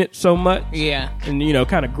seen it so much. Yeah. And,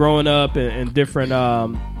 kind of growing up in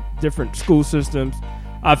different school systems,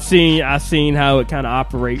 I've seen how it kind of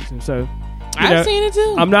operates. And so I've seen it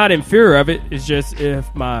too. I'm not in fear of it. It's just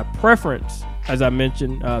if my preference, as I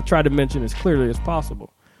mentioned, try to mention as clearly as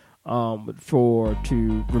possible,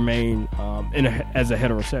 to remain as a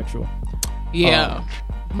heterosexual. Yeah.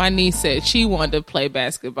 My niece said she wanted to play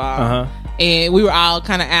basketball, and we were all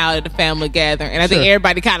kind of out at the family gathering, and I think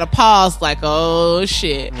everybody kind of paused, like, "Oh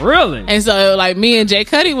shit, really?" And so, like, me and Jay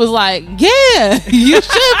Cuddy was like, "Yeah, you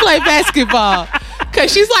should play basketball."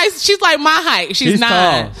 Cause she's like my height. She's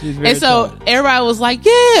 9. She's and so tall. Everybody was like,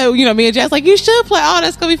 yeah, me and Jack's like, you should play. Oh,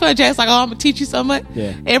 that's gonna be fun. Jack's like, oh, I'm gonna teach you so much.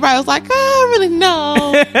 Yeah. Everybody was like, I don't really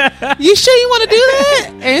know. You sure you want to do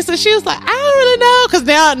that? And so she was like, I don't really know. Cause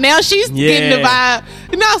now she's getting the vibe.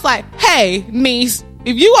 And I was like, hey, niece,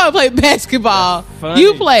 if you want to play basketball,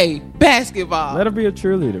 you play basketball. Let her be a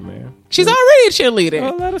cheerleader, man. She's already a cheerleader.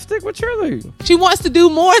 Well, let her stick with cheerleading. She wants to do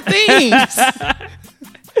more things.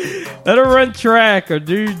 Let her run track or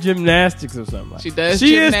do gymnastics or something. She does.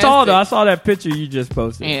 She is tall though. I saw that picture you just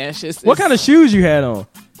posted. Yeah, what kind of shoes you had on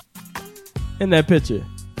in that picture?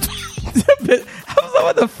 I was like,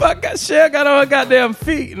 what the fuck? Shell got on her goddamn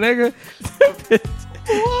feet, nigga. Because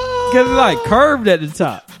it's like curved at the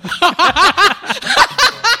top.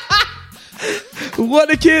 What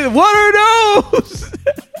are those?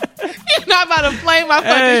 You're not about to play my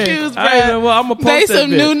fucking shoes, bro. Well, I'm gonna post they that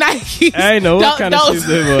some new Nikes. I ain't know what kind of shoes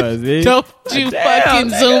it was. Man. Don't you fucking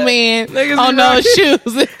zoom in on those shoes.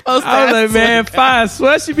 I was like, man, fine.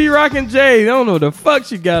 Sweat she be rocking J's. I don't know what the fuck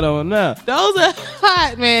she got on now. Those are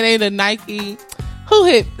hot, man. They the Nike. Who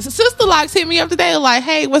hit? Sister Locks hit me up today. Like,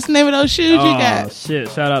 hey, what's the name of those shoes you got? Oh shit!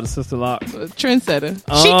 Shout out to Sister Locks, trendsetter.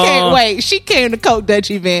 She can't wait. She came to Coke Dutch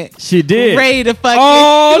event. She did. Ready to fucking.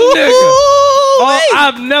 Oh nigga!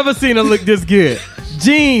 I've never seen her look this good.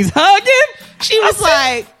 Jeans hugging. She was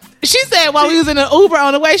like. She said while we was in an Uber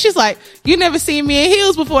on the way, she's like, you never seen me in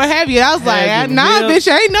heels before, have you? I was like, nah, bitch,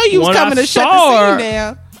 I didn't know you was coming to shut the scene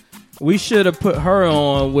down. We should have put her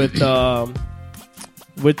on with your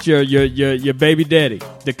baby daddy,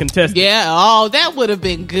 the contestant. Yeah, that would have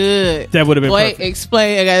been good. That would have been perfect.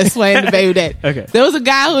 I gotta explain the baby daddy. Okay. There was a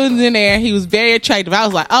guy who was in there, he was very attractive. I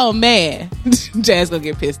was like, oh man. Jazz gonna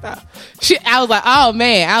get pissed off. I was like, oh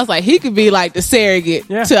man. I was like, he could be like the surrogate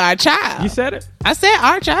to our child. You said it? I said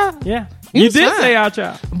our child. Yeah. You did say our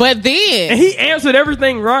child. But then. And he answered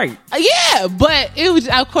everything right. Yeah, but it was,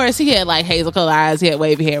 of course, he had like hazel color eyes, he had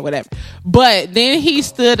wavy hair, whatever. But then he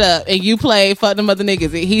stood up and you played Fuck Them Other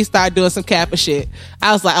Niggas and he started doing some Kappa shit.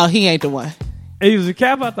 I was like, oh, he ain't the one. He was a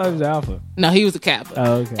Kappa? I thought he was Alpha. No, he was a Kappa.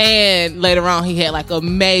 Oh, okay. And later on, he had like a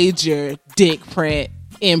major dick print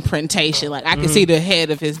imprintation. Like I could see the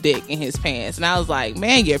head of his dick in his pants. And I was like,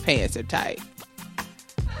 man, your pants are tight.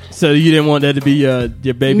 So you didn't want that to be your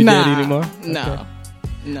baby daddy anymore? No. Okay.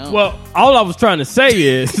 No. Well, all I was trying to say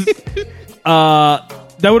is that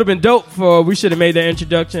would have been dope for we should have made that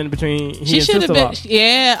introduction between he and Sister Locks.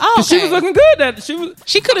 Yeah. Oh, okay. She was looking good.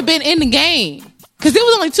 She could have been in the game. Because there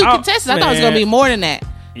was only 2 contestants. I thought it was going to be more than that.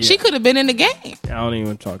 Yeah. She could have been in the game. I don't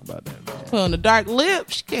even talk about that, man. Put on the dark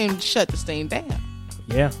lip. She came to shut this thing down.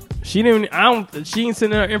 Yeah. She didn't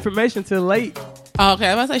send her information till late. Oh, okay,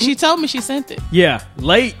 I was like, she told me she sent it. Yeah,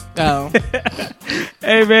 late. Oh.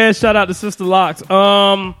 Hey man, shout out to Sister Locks.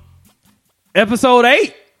 Episode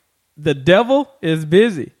 8. The devil is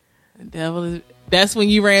busy. The devil is. That's when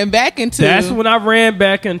you ran back into. That's when I ran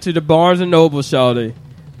back into the Barnes and Noble, shawty,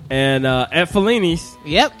 and at Fellini's.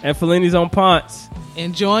 Yep. At Fellini's on Ponce.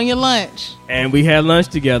 Enjoying your lunch. And we had lunch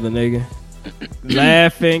together, nigga.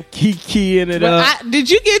 Laughing, kikiing it up. Did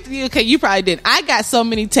you get? Okay, you probably didn't. I got so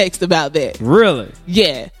many texts about that. Really?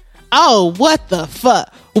 Yeah. oh, what the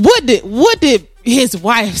fuck? What did his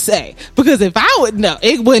wife say? Because if I would know,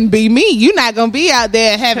 it wouldn't be me. You're not gonna be out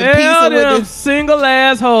there having pizza with them single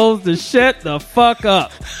assholes to shut the fuck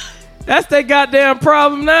up. That's their goddamn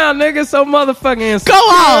problem now, nigga. So motherfucking insecure.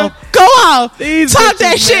 Go on. These talk bitches,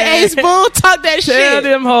 that shit, Ace Boone. Talk that shit. Tell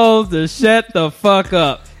them hoes to shut the fuck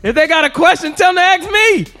up. If they got a question, tell them to ask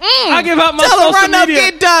me. I give out my social media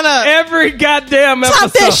get done up. every goddamn episode.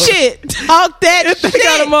 Talk that shit. Talk that if shit. If they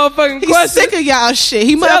got a motherfucking question. He's sick of y'all shit.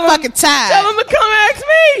 He motherfucking tired. Tell them to come ask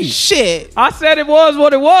me. Shit. I said it was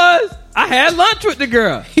what it was. I had lunch with the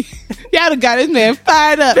girl. Y'all done got this man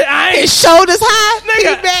fired up. His shoulders high.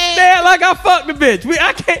 Nigga, man, like I fucked the bitch.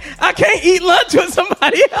 I can't eat lunch with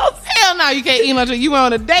somebody else. Hell no, you can't eat lunch with you went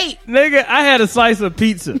on a date. Nigga, I had a slice of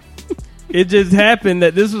pizza. It just happened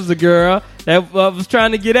that this was a girl that was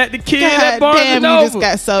trying to get at the kid at Barnes and Noble. You just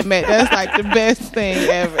got so mad. That's like the best thing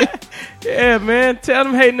ever. Yeah, man. Tell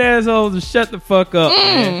them hating assholes to shut the fuck up,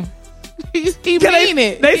 man. He mean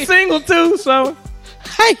it. They single too, so.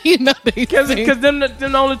 How you know they Because them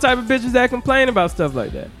the only type of bitches that complain about stuff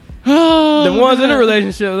like that. Oh, the ones in a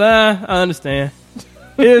relationship, I understand.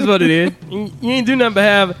 It is what it is. You ain't do nothing but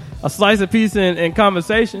have a slice of pizza and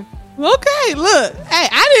conversation. Okay, look. Hey,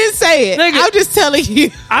 I didn't say it. Nigga, I'm just telling you.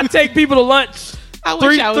 I take people to lunch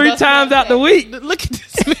three times out the week. Look at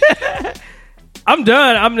this man. I'm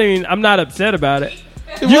done. I mean, I'm not upset about it.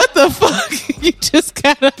 What the fuck? You just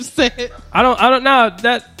got upset. I don't know.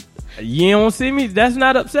 That you don't see me. That's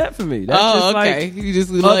not upset for me. That's just okay. Like, you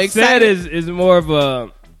just upset is more of a.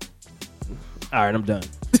 All right, I'm done.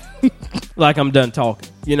 Like I'm done talking.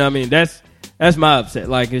 You know what I mean? That's my upset.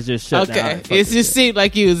 Like it's just shut down. Okay, it just seemed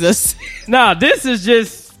like you was just. Nah, this is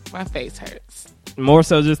just. My face hurts. More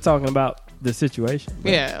so, just talking about the situation.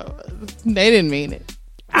 Yeah, they didn't mean it.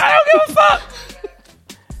 I don't give a fuck.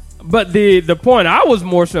 But the point I was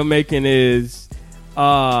more so making is,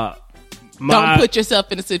 don't put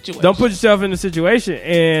yourself in a situation. Don't put yourself in a situation,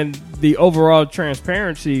 and the overall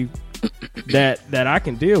transparency that I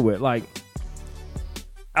can deal with. Like,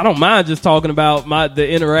 I don't mind just talking about the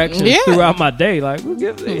interactions throughout my day. Like,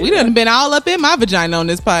 we done been all up in my vagina on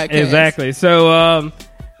this podcast. Exactly. So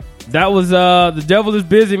that was The Devil is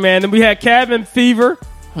Busy, man. Then we had Cabin Fever.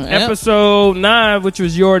 Yep. Episode 9, which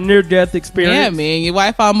was your near-death experience. Yeah, man. Your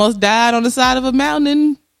wife almost died on the side of a mountain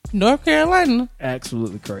in North Carolina.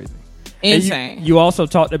 Absolutely crazy. Insane. You also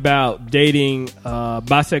talked about dating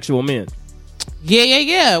bisexual men.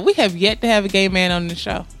 Yeah. We have yet to have a gay man on the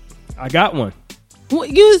show. I got one. Well,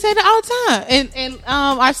 you say that all the time. And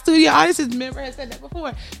our studio audience member has said that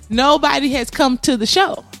before. Nobody has come to the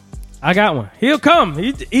show. I got one. He'll come.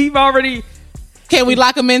 He've already... Can we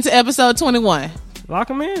lock him into episode 21? Lock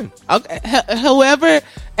him in. Okay. Whoever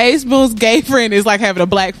Ace Boone's gay friend is like having a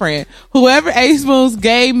black friend. Whoever Ace Boone's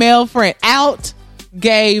gay male friend. Out.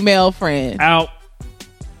 Gay male friend. Out.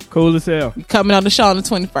 Cool as hell. Coming on the show on the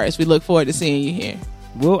 21st. We look forward to seeing you here.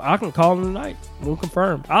 I can call him tonight. We'll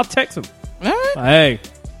confirm. I'll text him. All right. Hey.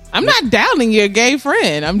 I'm not doubting your gay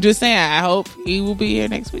friend. I'm just saying I hope he will be here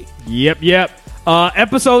next week. Yep.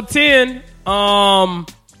 Episode 10.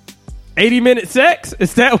 80-minute sex.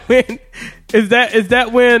 Is that when? Is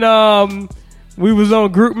that when we was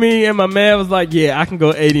on group me and my man was like, yeah, I can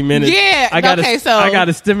go 80 minutes. Yeah. I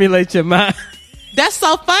gotta stimulate your mind. That's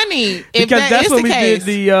so funny. Because that's when we did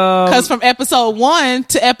the because from episode 1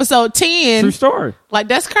 to episode 10, true story. Like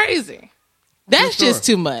that's crazy. That's just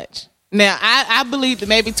too much. Now I believe that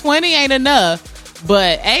maybe 20 ain't enough,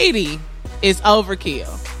 but 80 is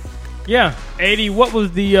overkill. Yeah, 80. What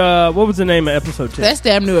was the name of episode 10? That's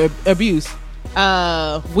damn near abuse.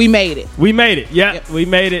 We made it. Yep. We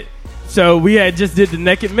made it. So we had just did the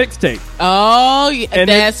naked mixtape. Oh, yeah, and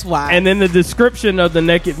that's why. And then the description of the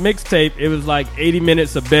naked mixtape, it was like 80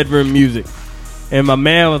 minutes of bedroom music. And my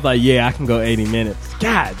man was like, yeah, I can go 80 minutes.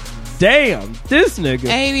 God damn, this nigga.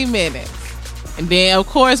 80 minutes. And then, of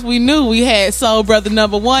course, we knew we had Soul Brother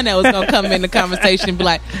number 1 that was going to come in the conversation and be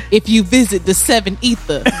like, if you visit the 7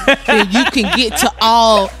 Ether, then you can get to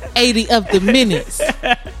all 80 of the minutes.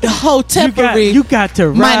 The whole temporary. You got to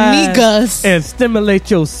ride my niggas. And stimulate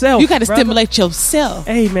yourself. You got to stimulate yourself.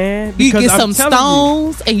 Hey, man. You get some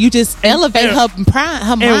stones and you just elevate her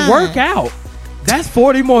mind. And work out. That's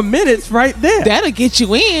 40 more minutes right there. That'll get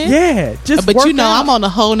you in. Yeah. But you know, I'm on a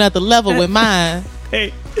whole nother level with mine.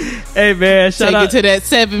 Hey man, take it to that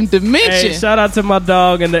 7th dimension. Hey, shout out to my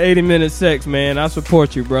dog and the 80-minute sex, man. I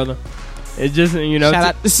support you, brother. It just, shout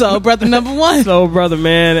out to Soul Brother number 1. Soul Brother,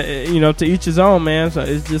 man. To each his own, man. So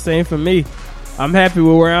it just ain't for me. I'm happy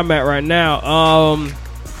with where I'm at right now.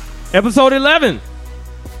 Episode 11.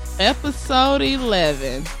 Episode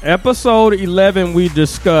 11. Episode 11, we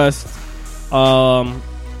discussed soulmates.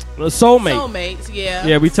 Yeah.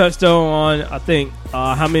 Yeah, we touched on I think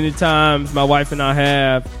how many times my wife and I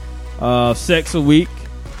have sex a week.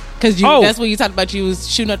 Because that's what you talked about. You was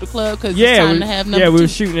shooting up the club because it's time to have number 2. we were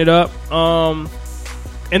shooting it up.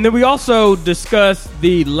 And then we also discussed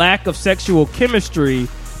the lack of sexual chemistry.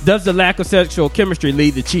 Does the lack of sexual chemistry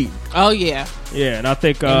lead to cheating? Oh, yeah. Yeah, and I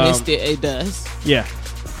think... it does. Yeah.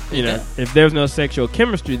 If there's no sexual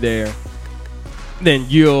chemistry there, then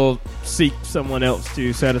you'll seek someone else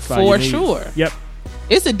to satisfy your needs. For sure. Yep.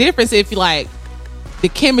 It's a difference if, like, the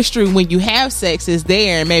chemistry when you have sex is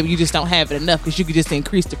there and maybe you just don't have it enough because you could just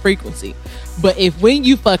increase the frequency. But if when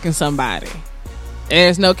you fucking somebody,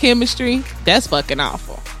 there's no chemistry, that's fucking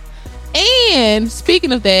awful. And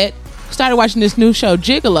speaking of that, started watching this new show,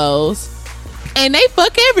 Gigolos, and they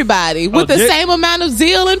fuck everybody with the same amount of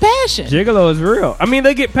zeal and passion. Gigolo is real. I mean,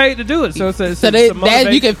 they get paid to do it, so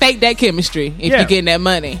you can fake that chemistry if you're getting that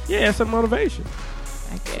money. Yeah, it's a motivation.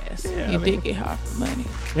 I guess. You did get hard for money.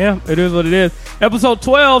 Yeah, it is what it is. Episode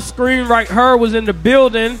 12, Scream Right Her was in the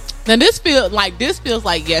building. Now this feels like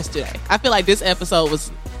yesterday. I feel like this episode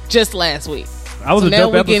was just last week. I was so a now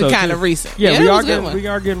dope we're getting episode, kind of recent. Yeah, we are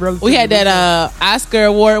getting relatively. We had that Oscar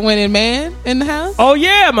award winning man in the house. Oh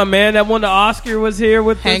yeah, my man that won the Oscar was here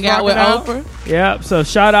with hang out with Oprah. Yeah, so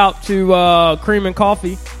shout out to Cream and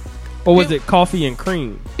Coffee, or was it Coffee and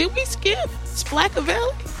Cream? Did we skip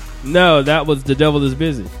Splackavelli? No, that was The Devil Is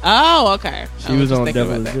Busy. Oh, okay. She was on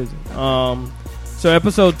Devil Is Busy. So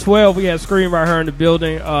episode 12, we had Scream Right Her in the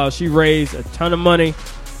building. She raised a ton of money.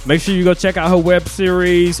 Make sure you go check out her web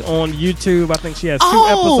series on YouTube. I think she has 2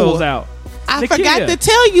 episodes out. I forgot to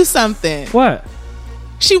tell you something. What?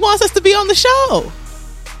 She wants us to be on the show.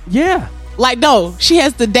 Yeah. Like, no, she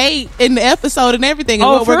has the date in the episode and everything and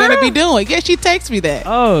what we're going to be doing. Yeah, she texts me that.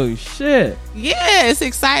 Oh, shit. Yeah, it's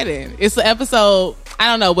exciting. It's an episode, I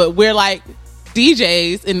don't know, but we're like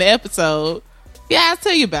DJs in the episode. Yeah, I'll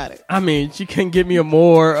tell you about it. I mean, she can give me a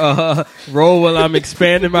more role while I'm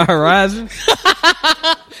expanding my horizons.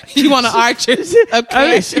 You want to archer? Okay.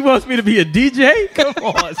 I mean, she wants me to be a DJ? Come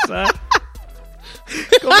on, son.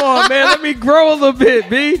 Come on, man. Let me grow a little bit,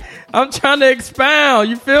 B. I'm trying to expound.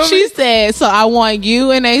 You feel me? She said, so I want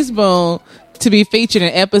you and Ace Boone to be featured in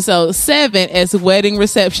episode 7 as wedding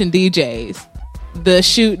reception DJs. The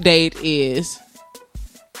shoot date is...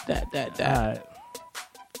 Right.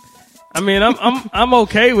 I mean, I'm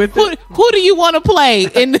okay with it. Who do you want to play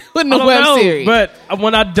in the web series? But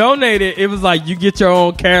when I donated, it was like, you get your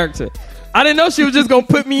own character. I didn't know she was just going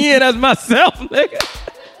to put me in as myself, nigga.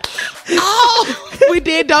 Oh, we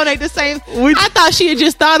did donate the same. I thought she had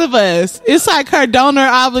just thought of us. It's like her donor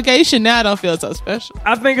obligation. Now I don't feel so special.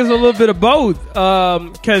 I think it's a little bit of both.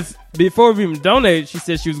 Because before we even donated, she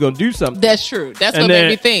said she was going to do something. That's true. That's what made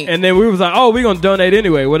me think. And then we was like, oh, we're going to donate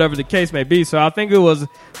anyway, whatever the case may be. So I think it was a little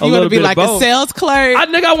bit of both. You want to be like a sales clerk?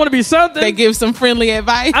 I want to be something. They give some friendly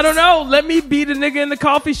advice. I don't know. Let me be the nigga in the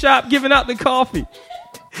coffee shop giving out the coffee.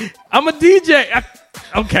 I'm a DJ.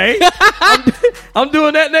 Okay. I'm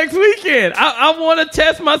doing that next weekend. I want to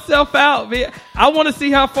test myself out, man. I want to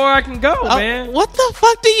see how far I can go, man. What the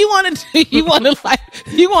fuck do you want to do? You want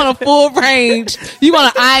a full range. You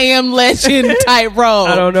want an I Am Legend type role.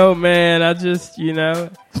 I don't know, man. I just,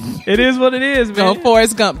 it is what it is, man. Go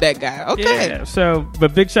Forrest Gump that guy. Okay. Yeah, so,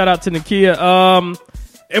 but big shout out to Nakia.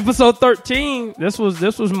 Episode 13, this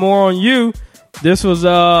was more on you. This was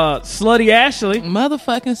Slutty Ashley.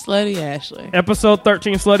 Motherfucking Slutty Ashley. Episode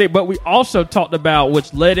 13, Slutty. But we also talked about,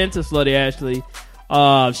 which led into Slutty Ashley,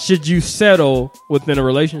 should you settle within a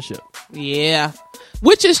relationship? Yeah.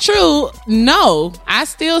 Which is true. No, I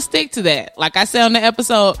still stick to that. Like I said on the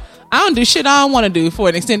episode, I don't do shit I don't want to do for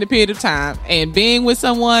an extended period of time. And being with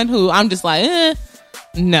someone who I'm just like,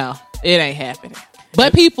 no, it ain't happening.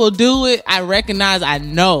 But people do it. I recognize, I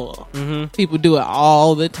know people do it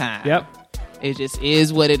all the time. Yep. It just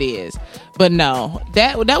is what it is. But no,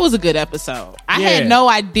 that was a good episode. I had no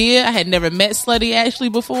idea. I had never met Slutty Ashley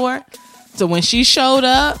before. So when she showed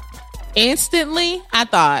up, instantly, I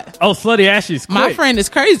thought, oh, Slutty Ashley's quick. My friend is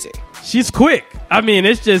crazy. She's quick. I mean,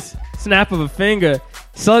 it's just snap of a finger.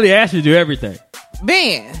 Slutty Ashley do everything.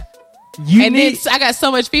 Man. I got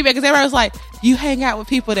so much feedback because everybody was like, you hang out with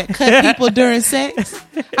people that cut people during sex?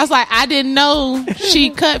 I was like, I didn't know she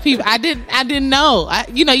cut people. I didn't know.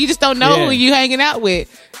 You just don't know who you hanging out with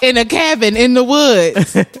in a cabin in the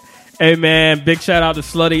woods. Hey, man, big shout out to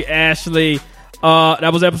Slutty Ashley.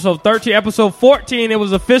 That was episode 13. Episode 14, it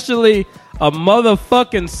was officially a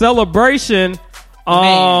motherfucking celebration.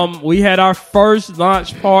 We had our first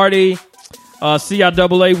launch party.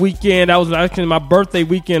 CIAA weekend. That was actually my birthday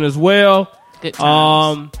weekend as well. Good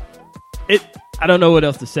times. I don't know what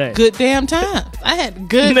else to say. Good damn time. I had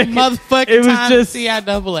good motherfucking time at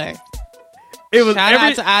CIAA. It was shout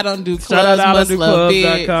out to I Don't Do Clubs. Shout out to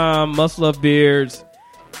IDon'tDoClubs.com, Must Love Beards.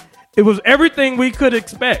 It was everything we could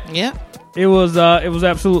expect. Yeah. It was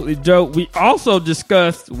absolutely dope. We also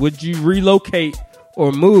discussed, would you relocate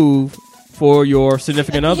or move for your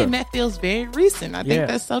significant other? And that feels very recent. I think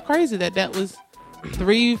that's so crazy that was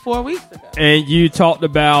 3-4 weeks ago. And you talked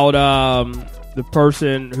about the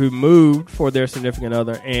person who moved for their significant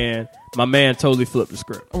other, and my man totally flipped the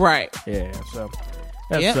script. Right. Yeah, so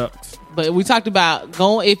that sucks. But we talked about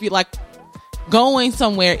going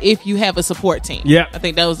somewhere if you have a support team. Yeah. I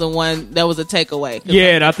think that was a takeaway.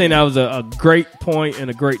 Yeah, and I think that was a great point and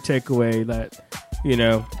a great takeaway that,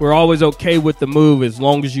 we're always okay with the move as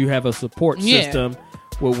long as you have a support system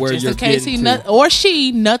with where just you're in case getting he nut or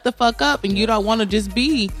she nut the fuck up and you don't want to just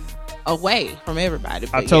be away from everybody.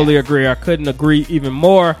 But I totally agree. I couldn't agree even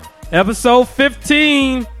more. Episode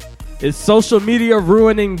 15 is social media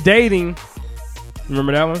ruining dating.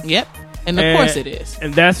 Remember that one? Yep. And of course it is.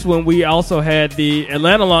 And that's when we also had the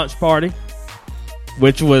Atlanta launch party,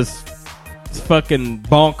 which was fucking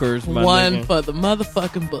bonkers. One for the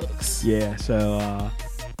motherfucking books. Yeah, so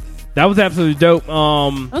that was absolutely dope.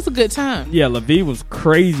 That was a good time. Yeah, LaVie was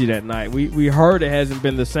crazy that night. We heard it hasn't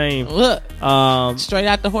been the same. Look, straight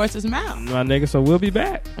out the horse's mouth, my nigga. So we'll be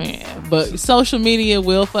back. Yeah, but social media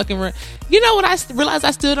will fucking run. You know what I realized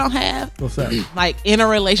I still don't have? What's that? Like in a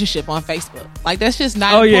relationship on Facebook. Like that's just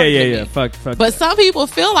not. Oh important yeah. to me. Fuck. But that. some people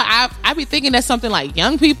feel like I be thinking that's something like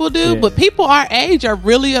young people do. But people our age are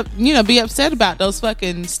really be upset about those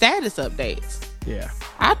fucking status updates. Yeah.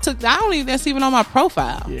 I don't even that's even on my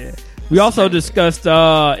profile. Yeah. We also discussed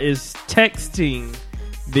is texting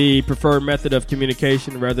the preferred method of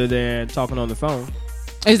communication rather than talking on the phone.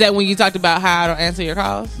 Is that when you talked about how I don't answer your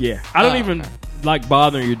calls? Yeah. I don't even like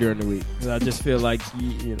bothering you during the week. I just feel like,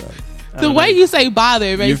 the way you say bother,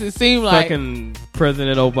 it makes it seem like fucking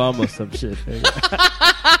President Obama or some shit.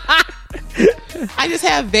 I just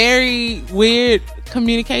have very weird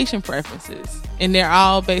communication preferences, and they're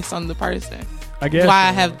all based on the person. I guess. Why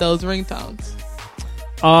I have those ringtones.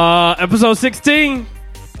 Episode 16,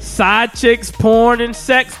 side chicks, porn, and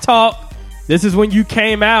sex talk. This is when you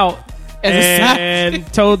came out and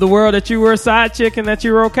told the world that you were a side chick and that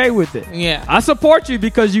you were okay with it. Yeah. I support you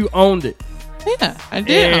because you owned it. Yeah, I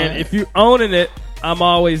did. And if you owning it, I'm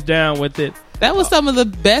always down with it. That was some of the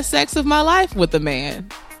best sex of my life with a man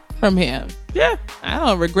from him. Yeah. I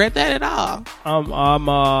don't regret that at all. I'm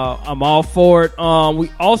all for it.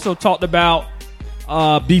 We also talked about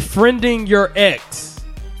befriending your ex.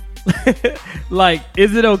 Like,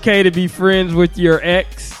 is it okay to be friends with your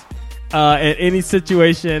ex in any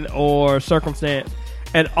situation or circumstance?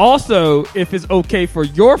 And also, if it's okay for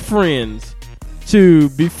your friends to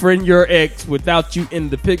befriend your ex without you in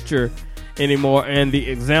the picture anymore. And the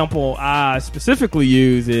example I specifically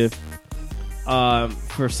use is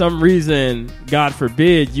for some reason, God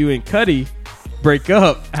forbid, you and Cuddy break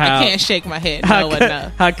up. I can't shake my head.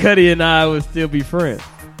 No. How Cuddy and I would still be friends.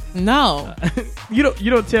 No. You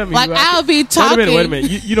don't tell me. Like, I'll be talking. Wait a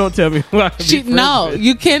minute. You don't tell me who I can be friends with.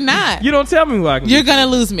 You cannot. You don't tell me who I can You're going to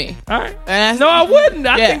lose me. All right. No, I wouldn't.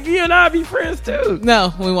 I think you and I be friends too.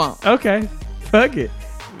 No, we won't. Okay. Fuck it.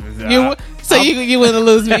 You want to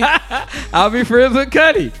lose me? I'll be friends with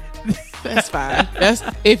Cuddy. That's fine. That's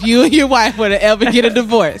if you and your wife were to ever get a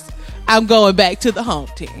divorce, I'm going back to the home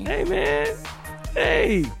team. Hey, man.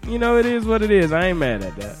 Hey, it is what it is. I ain't mad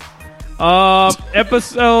at that.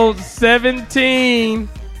 Episode 17,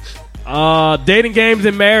 dating games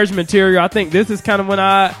and marriage material. I think this is kind of when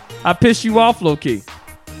I pissed you off, low key.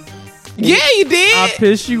 Yeah, you did. I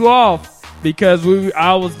pissed you off because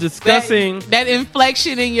I was discussing that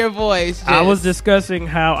inflection in your voice. Just. I was discussing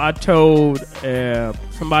how I told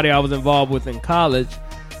somebody I was involved with in college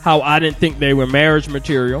how I didn't think they were marriage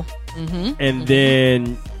material, and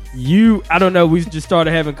then. I don't know, we just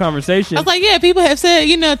started having conversations. I was like, yeah, people have said,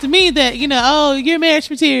 to me that, oh, you're marriage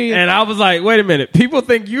material. And I was like, wait a minute, people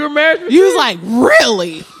think you're marriage material? You was like,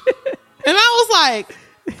 really? And I was like,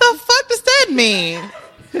 the fuck does that mean?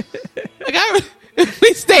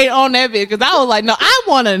 We stayed on that bit because I was like, no, I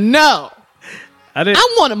want to know. I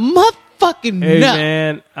want to motherfucking know. Hey,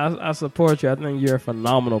 man, I support you. I think you're a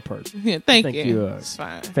phenomenal person. Yeah, thank you. You're it's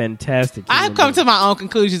fine. Fantastic. I've come to my own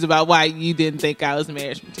conclusions about why you didn't think I was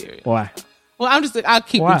marriage material. Why? Well, I'll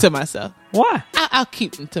keep them to myself. Why? I'll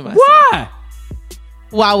keep them to myself. Why?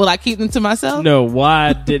 Why would I keep them to myself? No,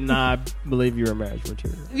 why didn't I believe you were marriage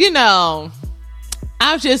material?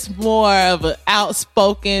 I'm just more of an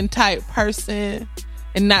outspoken type person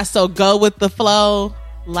and not so go with the flow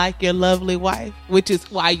like your lovely wife, which is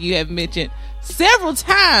why you have mentioned several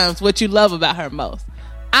times what you love about her most.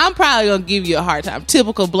 I'm probably going to give you a hard time.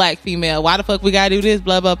 Typical black female. Why the fuck we got to do this?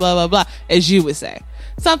 Blah, blah, blah, blah, blah. As you would say.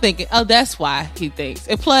 So I'm thinking, oh, that's why he thinks.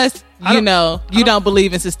 And plus, you don't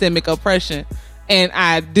believe in systemic oppression. And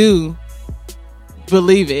I do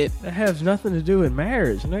believe it. That has nothing to do with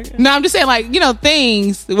marriage, nigga. No, I'm just saying, like,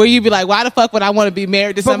 things where you be like, why the fuck would I want to be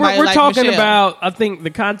married to somebody like Michelle? We're talking about, I think the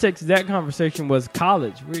context of that conversation was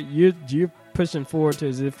college. You're pushing forward to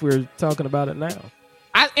as if we're talking about it now.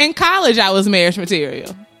 In college, I was marriage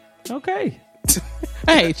material. Okay.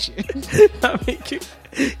 I hate you. I mean,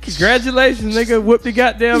 congratulations, nigga. Whoop the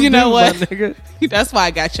goddamn You know what? Nigga. That's why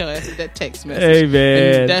I got your ass that text message. Hey,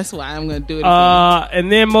 man. And that's why I'm going to do it again. And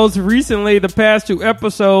then most recently, the past 2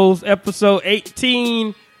 episodes, episode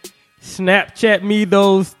 18, Snapchat me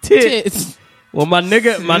those tits. Well, my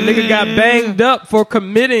nigga got banged up for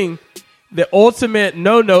committing the ultimate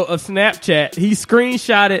no-no of Snapchat. He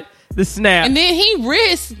screenshotted the snap. And then he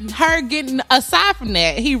risked her getting, aside from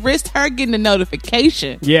that, he risked her getting a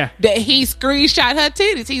notification. Yeah. That he screenshot her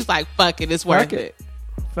titties. He's like, fuck it, it's worth it.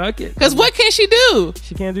 Fuck it. Because what can she do?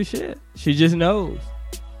 She can't do shit. She just knows.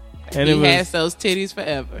 And he has those titties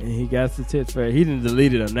forever. And he got the tits forever. He done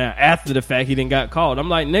deleted them now. After the fact, he done got caught. I'm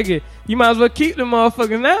like, nigga, you might as well keep them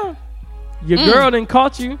motherfuckers now. Your girl done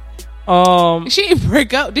caught you. She didn't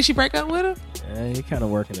break up. Did she break up with him? Yeah, he kind of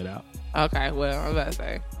working it out. Okay, well, I was about to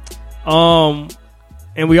say.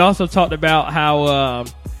 And we also talked about how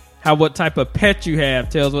what type of pet you have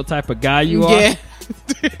tells what type of guy you are. Yeah.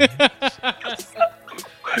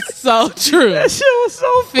 So true. That shit was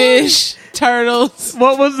so funny. Fish, turtles.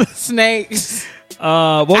 What was it? Snakes.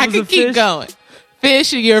 I can keep going.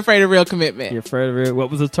 Fish, you're afraid of real commitment. You're afraid of real. What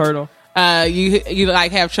was a turtle? You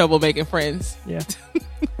like have trouble making friends. Yeah.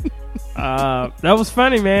 That was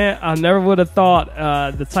funny, man. I never would have thought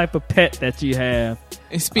the type of pet that you have.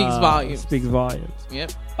 It speaks volumes. Speaks volumes.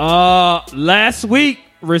 Yep. Last week,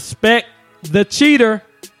 respect the cheater.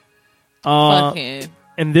 Fucking.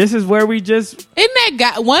 And this is where we just... Isn't that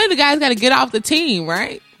guy... One of the guys got to get off the team,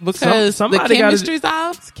 right? Because the chemistry's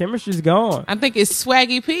off. Chemistry's gone. I think it's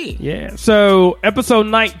Swaggy P. Yeah. So, episode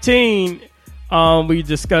 19, we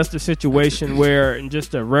discussed a situation where in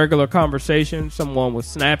just a regular conversation, someone was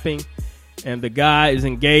snapping and the guy is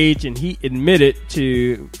engaged and he admitted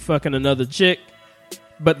to fucking another chick.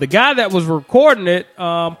 But the guy that was recording it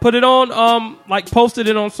put it on, posted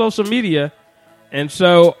it on social media. And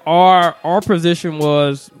so our position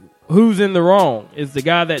was, who's in the wrong? Is the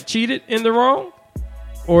guy that cheated in the wrong?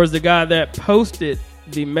 Or is the guy that posted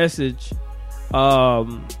the message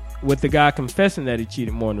with the guy confessing that he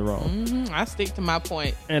cheated more in the wrong? Mm-hmm. I stick to my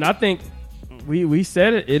point. And I think we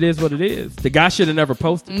said it. It is what it is. The guy should have never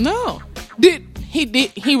posted. No. Did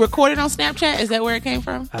he record it on Snapchat? Is that where it came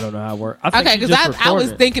from? I don't know how it worked. Okay, because I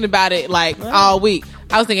was thinking about it all week.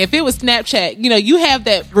 I was thinking if it was Snapchat, you have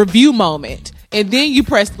that review moment. And then you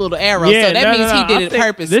press the little arrow. Yeah, so that means he did it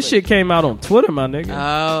purposely. This shit came out on Twitter, my nigga.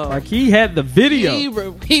 Oh. Like, he had the video.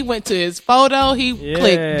 He went to his photo, he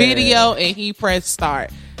clicked video, and he pressed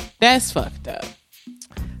start. That's fucked up.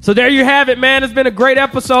 So there you have it, man. It's been a great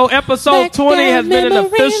episode. Episode 20 has been an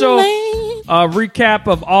official recap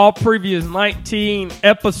of all previous 19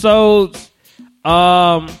 episodes.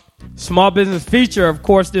 Small business feature, of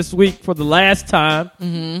course, this week for the last time.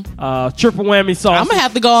 Mm-hmm. Triple whammy sauce. I'm gonna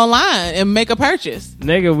have to go online and make a purchase,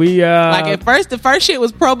 nigga. We at first, the first shit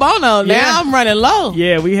was pro bono. Yeah. Now I'm running low.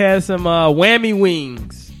 Yeah, we had some whammy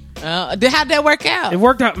wings. How'd that work out? It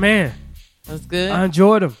worked out, man. That's good. I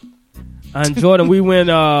enjoyed them. We went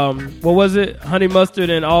what was it? Honey mustard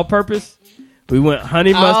and all purpose. We went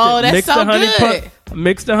honey mustard. Oh, that's so good.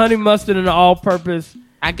 Mixed the honey mustard and the all purpose.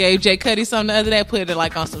 I gave Jay Cuddy something the other day, put it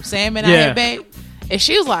on some salmon I had baked. And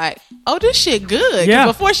she was like, oh, this shit good. Yeah.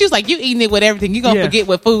 Before she was like, you eating it with everything. You gonna forget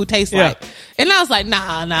what food tastes like. And I was like,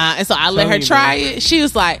 nah. And so I let her try it. She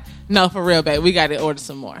was like, no, for real, babe. We got to order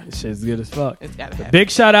some more. This shit's good as fuck. It's got to happen.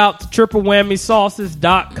 Big shout out to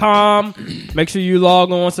triplewhammysauces.com. Make sure you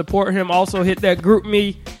log on, support him. Also hit that group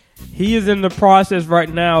me. He is in the process right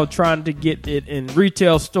now trying to get it in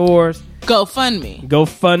retail stores.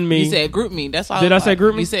 GoFundMe. You said group me. That's all. Did I say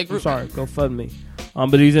group me? You said group me. Sorry, GoFundMe.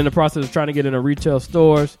 But he's in the process of trying to get in the retail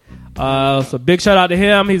stores. So big shout out to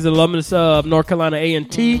him. He's an alumnus of North Carolina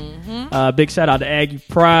A&T. Mm-hmm. Big shout out to Aggie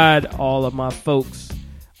Pride, all of my folks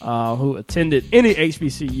who attended any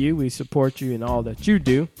HBCU. We support you in all that you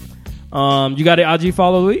do. You got an IG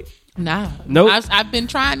follow week? Nah. Nope. I've been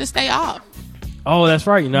trying to stay off. Oh, that's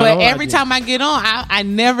right. But every time I get on, I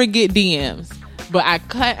never get DMs. But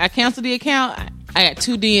I canceled the account. I got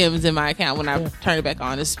 2 DMs in my account when I turned it back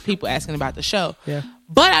on. It's people asking about the show. Yeah.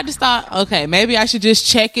 But I just thought, okay, maybe I should just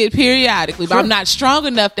check it periodically. But I'm not strong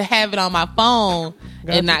enough to have it on my phone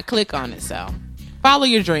and not click on it. So follow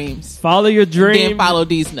your dreams. Follow your dreams. Then follow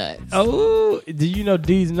D's Nuts. Oh, do you know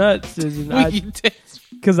D's Nuts is an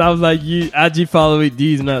because I was like, IG follow me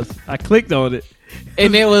D's Nuts. I clicked on it.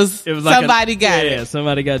 And it was like somebody got it. Yeah,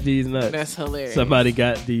 somebody got D's Nuts. That's hilarious. Somebody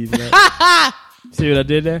got D's Nuts. See what I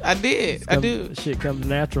did there? I did. I do. Shit comes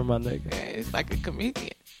natural, my nigga. Yeah, it's like a comedian.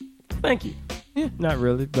 Thank you. Yeah. Not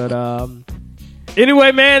really, but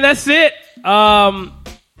anyway, man, that's it.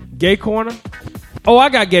 Gay corner. Oh, I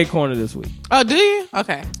got gay corner this week. Oh, do you?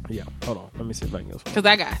 Okay. Yeah. Hold on. Let me see if I can go. Because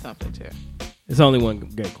I got something too. It's only one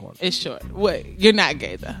gay corner. It's short. What? You're not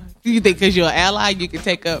gay though. You think because you're an ally, you can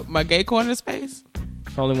take up my gay corner space?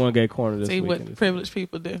 It's only one gay corner this week. See what privileged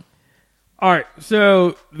people do. All right.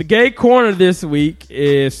 So the gay corner this week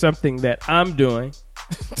is something that I'm doing.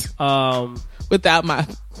 Without my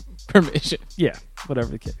permission. Yeah.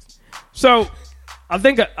 Whatever the case. So I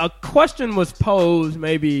think a question was posed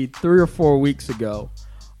maybe 3 or 4 weeks ago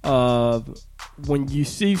of when you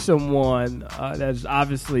see someone that's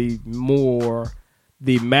obviously more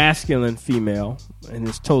the masculine female, and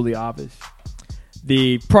it's totally obvious,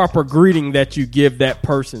 the proper greeting that you give that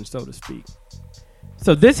person, so to speak.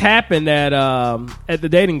 So this happened at the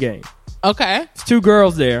dating game. Okay. It's 2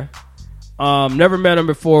 girls there. Never met them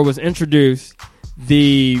before, was introduced.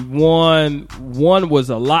 The one was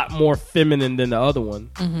a lot more feminine than the other one.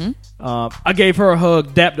 Mm-hmm. I gave her a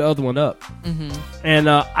hug, dapped the other one up. Mm-hmm. And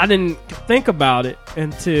I didn't think about it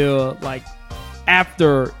until like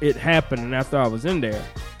after it happened and after I was in there.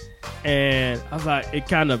 And I was like, it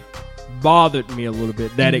kind of bothered me a little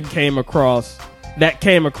bit that it came across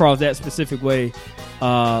that specific way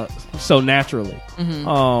so naturally.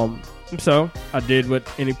 Mm-hmm. So I did what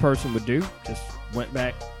any person would do. Just went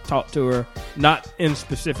back, talked to her, not in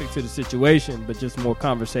specific to the situation, but just more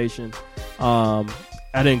conversation.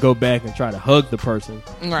 I didn't go back and try to hug the person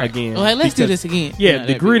again. Well, let's do this again. Yeah,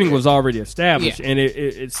 the greeting was already established, and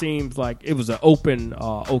it seems like it was an open,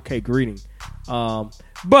 okay greeting.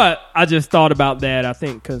 But I just thought about that, I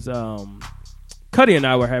think, because Cuddy and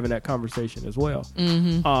I were having that conversation as well.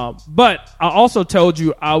 Mm-hmm. But I also told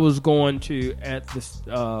you I was going to, at this,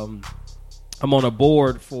 I'm on a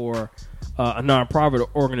board for a nonprofit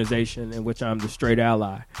organization in which I'm the straight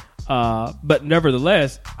ally. But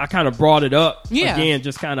nevertheless, I kind of brought it up again,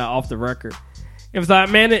 just kind of off the record. It was like,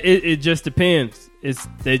 man, it just depends.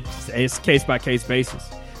 It's case by case basis.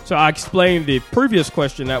 So I explained the previous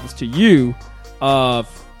question that was to you of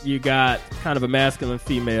you got kind of a masculine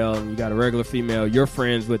female and you got a regular female. You're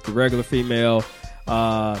friends with the regular female.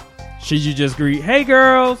 Should you just greet, hey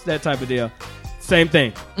girls, that type of deal? Same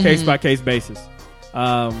thing, case by case basis.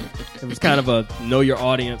 It was kind of a know your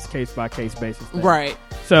audience case by case basis thing. Right.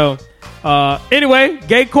 So anyway,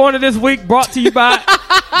 gay corner this week brought to you by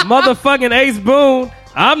motherfucking Ace Boone.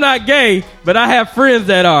 I'm not gay, but I have friends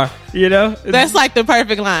that are, you know. That's like the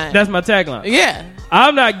perfect line. That's my tagline. Yeah.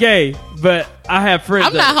 I'm not gay, but I have friends.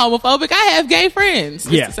 I'm not homophobic. I have gay friends.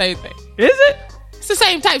 It's the same thing. Is it? It's the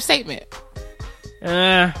same type statement.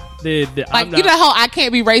 Like, you know how I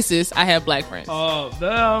can't be racist. I have black friends. Oh,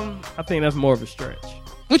 I think that's more of a stretch.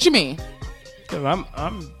 What you mean? Because I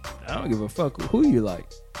don't give a fuck who you like.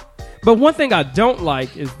 But one thing I don't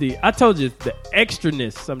like is I told you, the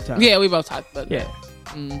extraness sometimes. Yeah, we both talked about that. Yeah.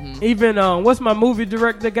 Mm-hmm. Even, what's my movie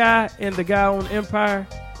director guy and the guy on Empire?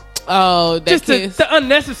 Oh, that just kiss. The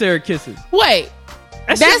unnecessary kisses. Wait.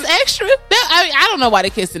 That's extra? I don't know why they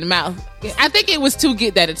kissed in the mouth. I think it was to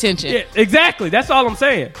get that attention. Yeah, exactly. That's all I'm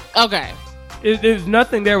saying. Okay. There's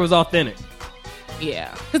nothing there was authentic.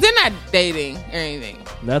 Yeah. Because they're not dating or anything.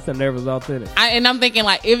 Nothing there was authentic. And I'm thinking,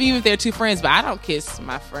 like, even if they're 2 friends, but I don't kiss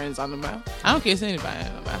my friends on the mouth. I don't kiss anybody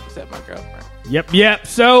on the mouth except my girlfriend. Yep.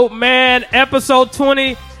 So, man, episode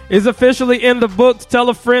 20 is officially in the books. Tell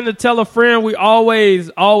a friend to tell a friend. We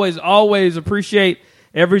always appreciate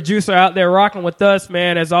every juicer out there rocking with us,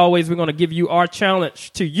 man. As always, we're going to give you our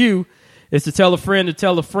challenge to you. Is to tell a friend,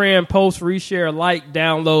 post, reshare, like,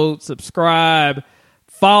 download, subscribe,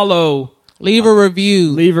 follow. Leave a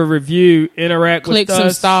review. Interact with us. Click some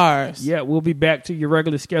stars. Yeah, we'll be back to your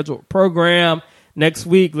regular scheduled program next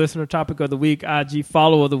week. Listener topic of the week, IG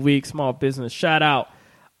follow of the week, small business shout out.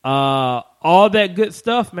 All that good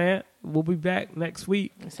stuff, man. We'll be back next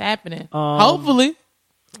week. It's happening. Hopefully.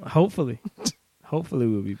 Hopefully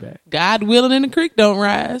we'll be back. God willing and the creek don't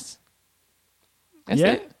rise. That's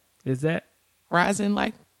it. Is that? Rising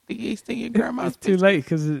like the yeast in your grandma's It's too late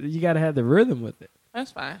because you got to have the rhythm with it.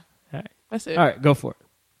 That's fine. All right. That's it. All right, go for it.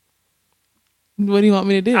 What do you want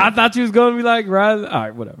me to do? I thought you was going to be like, right? All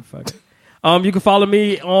right, whatever. Fuck it. You can follow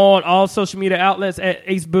me on all social media outlets at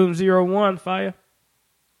AceBoom01. Fire.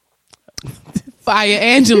 Fire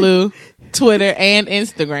Angelou, Twitter and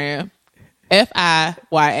Instagram.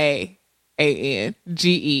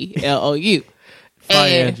 FIYAANGELOU.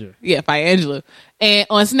 Fire Angelou. Yeah, Fire Angelou. And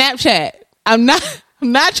on Snapchat, I'm not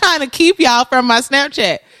trying to keep y'all from my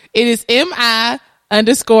Snapchat. It is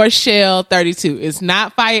MI_Shell32. It's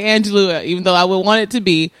not Fire Angelou, even though I would want it to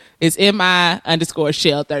be. It's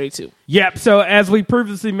MI_Shell32. Yep. So as we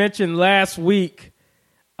previously mentioned last week,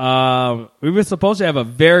 we were supposed to have a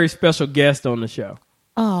very special guest on the show.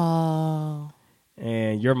 Oh.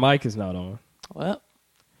 And your mic is not on. Well.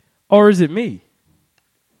 Or is it me?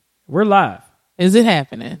 We're live. Is it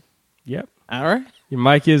happening? Yep. All right. Your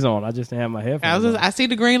mic is on. I just didn't have my headphones on. I see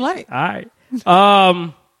the green light. All right.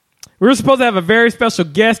 We were supposed to have a very special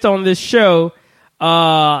guest on this show,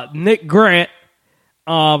 Nick Grant.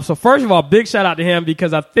 So first of all, big shout out to him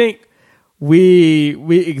because I think we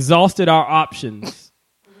exhausted our options.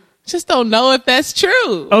 Just don't know if that's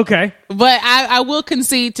true. Okay. But I will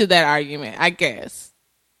concede to that argument, I guess.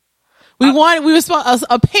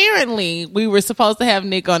 Apparently we were supposed to have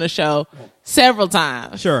Nick on the show several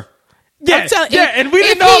times. Sure. Yeah, and we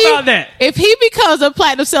didn't know about that. If he becomes a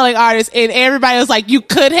platinum selling artist and everybody was like, you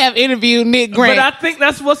could have interviewed Nick Grant. But I think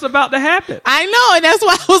that's what's about to happen. I know, and that's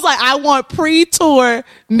why I was like, I want pre-tour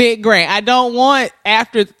Nick Grant. I don't want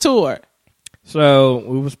after the tour. So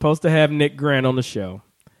we were supposed to have Nick Grant on the show.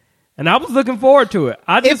 And I was looking forward to it.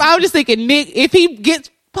 I was just thinking, Nick, if he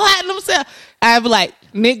gets platinum sell, I'd be like,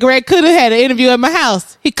 Nick Grant could have had an interview at my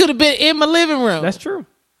house. He could have been in my living room. That's true.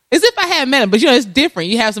 As if I hadn't met him. But, it's different.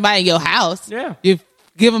 You have somebody in your house. Yeah. You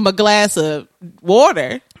give him a glass of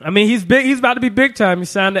water. I mean, he's big. He's about to be big time. He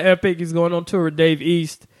signed to Epic. He's going on tour with Dave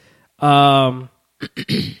East. Man.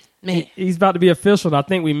 He's about to be official, and I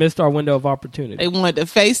think we missed our window of opportunity. They wanted to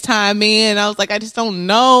FaceTime in. I was like, I just don't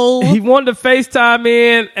know. He wanted to FaceTime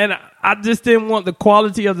in, and I just didn't want the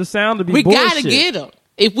quality of the sound to be bullshit. We got to get him.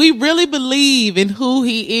 If we really believe in who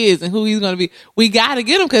he is and who he's going to be, we got to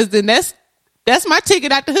get him because then that's my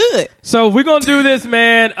ticket out the hood. So we're going to do this,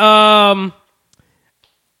 man.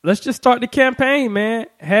 Let's just start the campaign, man.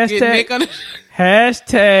 Hashtag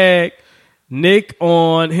Nick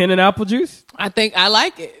on Henn&AppleJuice. I think I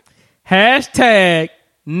like it. Hashtag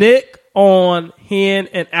Nick on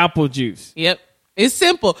Henn&AppleJuice. Yep. It's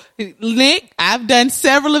simple. Nick, I've done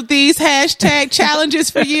several of these hashtag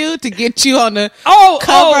challenges for you to get you on the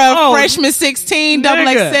cover of Freshman 16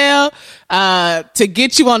 XXL, to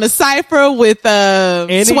get you on the cypher with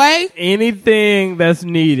Sway. Anything that's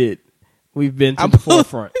needed, we've been to the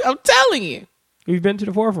forefront. I'm telling you. We've been to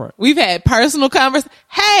the forefront. We've had personal conversations.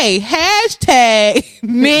 Hey, hashtag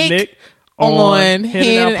Nick on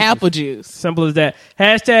Henn&AppleJuice. Simple as that.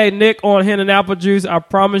 Hashtag Nick on Henn&AppleJuice. I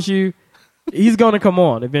promise you, he's going to come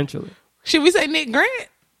on eventually. Should we say Nick Grant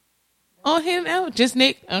on Henn&AppleJuice? Just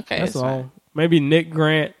Nick? Okay. That's all. Fine. Maybe Nick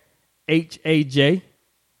Grant, HAJ.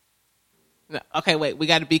 No, okay, wait. We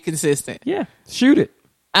got to be consistent. Yeah. Shoot it.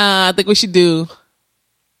 I think we should do.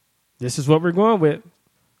 This is what we're going with.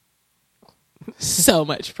 So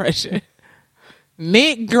much pressure.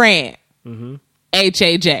 Nick Grant. Mm-hmm.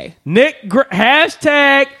 HAJ.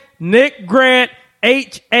 Hashtag Nick Grant,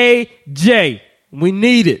 HAJ. We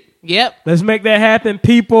need it. Yep. Let's make that happen,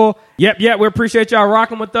 people. Yep. We appreciate y'all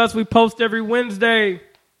rocking with us. We post every Wednesday.